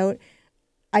came out,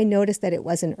 I noticed that it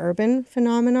was an urban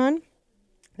phenomenon,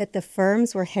 that the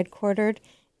firms were headquartered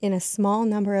in a small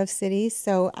number of cities.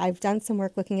 So I've done some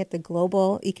work looking at the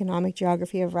global economic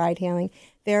geography of ride hailing.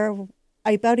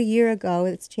 About a year ago,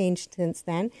 it's changed since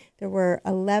then, there were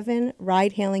 11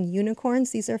 ride hailing unicorns.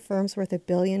 These are firms worth $1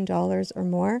 billion or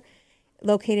more,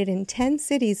 located in 10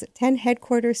 cities, 10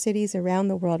 headquarter cities around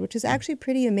the world, which is actually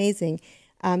pretty amazing.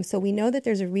 So we know that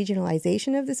there's a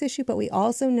regionalization of this issue, but we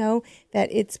also know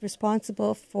that it's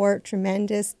responsible for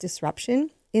tremendous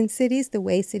disruption in cities, the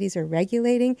way cities are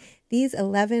regulating. These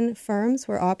 11 firms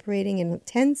were operating in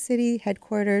 10 city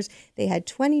headquarters. They had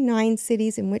 29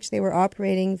 cities in which they were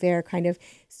operating their kind of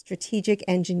strategic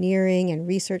engineering and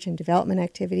research and development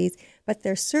activities. But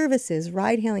their services,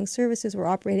 ride-hailing services, were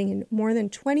operating in more than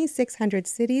 2,600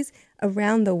 cities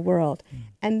around the world.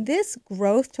 And this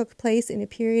growth took place in a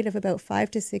period of about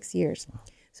 5 to 6 years.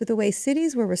 So the way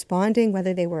cities were responding,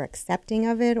 whether they were accepting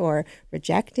of it or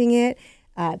rejecting it,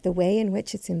 the way in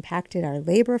which it's impacted our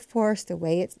labor force, the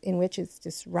way in which it's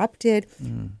disrupted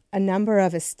a number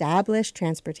of established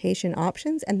transportation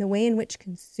options, and the way in which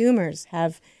consumers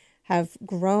have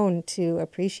grown to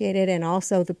appreciate it, and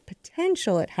also the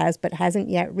potential it has but hasn't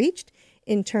yet reached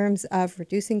in terms of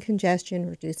reducing congestion,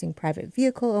 reducing private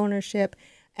vehicle ownership,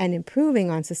 and improving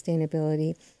on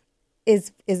sustainability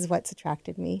is what's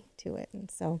attracted me to it. And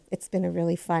so it's been a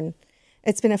really fun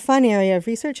it's been a fun area of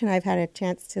research, and I've had a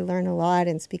chance to learn a lot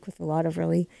and speak with a lot of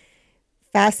really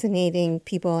fascinating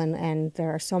people, and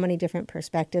there are so many different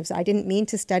perspectives. I didn't mean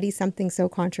to study something so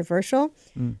controversial,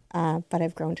 but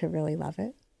I've grown to really love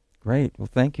it. Great. Well,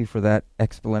 thank you for that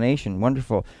explanation.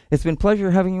 Wonderful. It's been a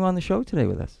pleasure having you on the show today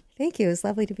with us. Thank you. It was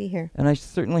lovely to be here. And I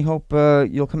certainly hope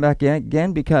you'll come back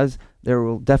again, because there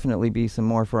will definitely be some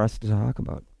more for us to talk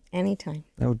about. Anytime.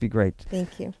 That would be great.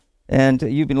 Thank you. And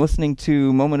you've been listening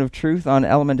to Moment of Truth on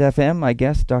Element FM. My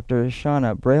guest, Dr.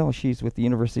 Shauna Braille. She's with the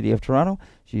University of Toronto.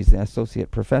 She's an associate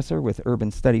professor with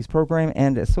Urban Studies program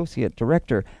and associate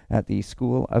director at the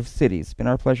School of Cities. It's been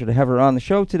our pleasure to have her on the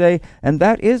show today. And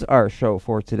that is our show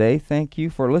for today. Thank you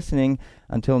for listening.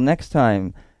 Until next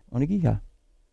time, Onigiha.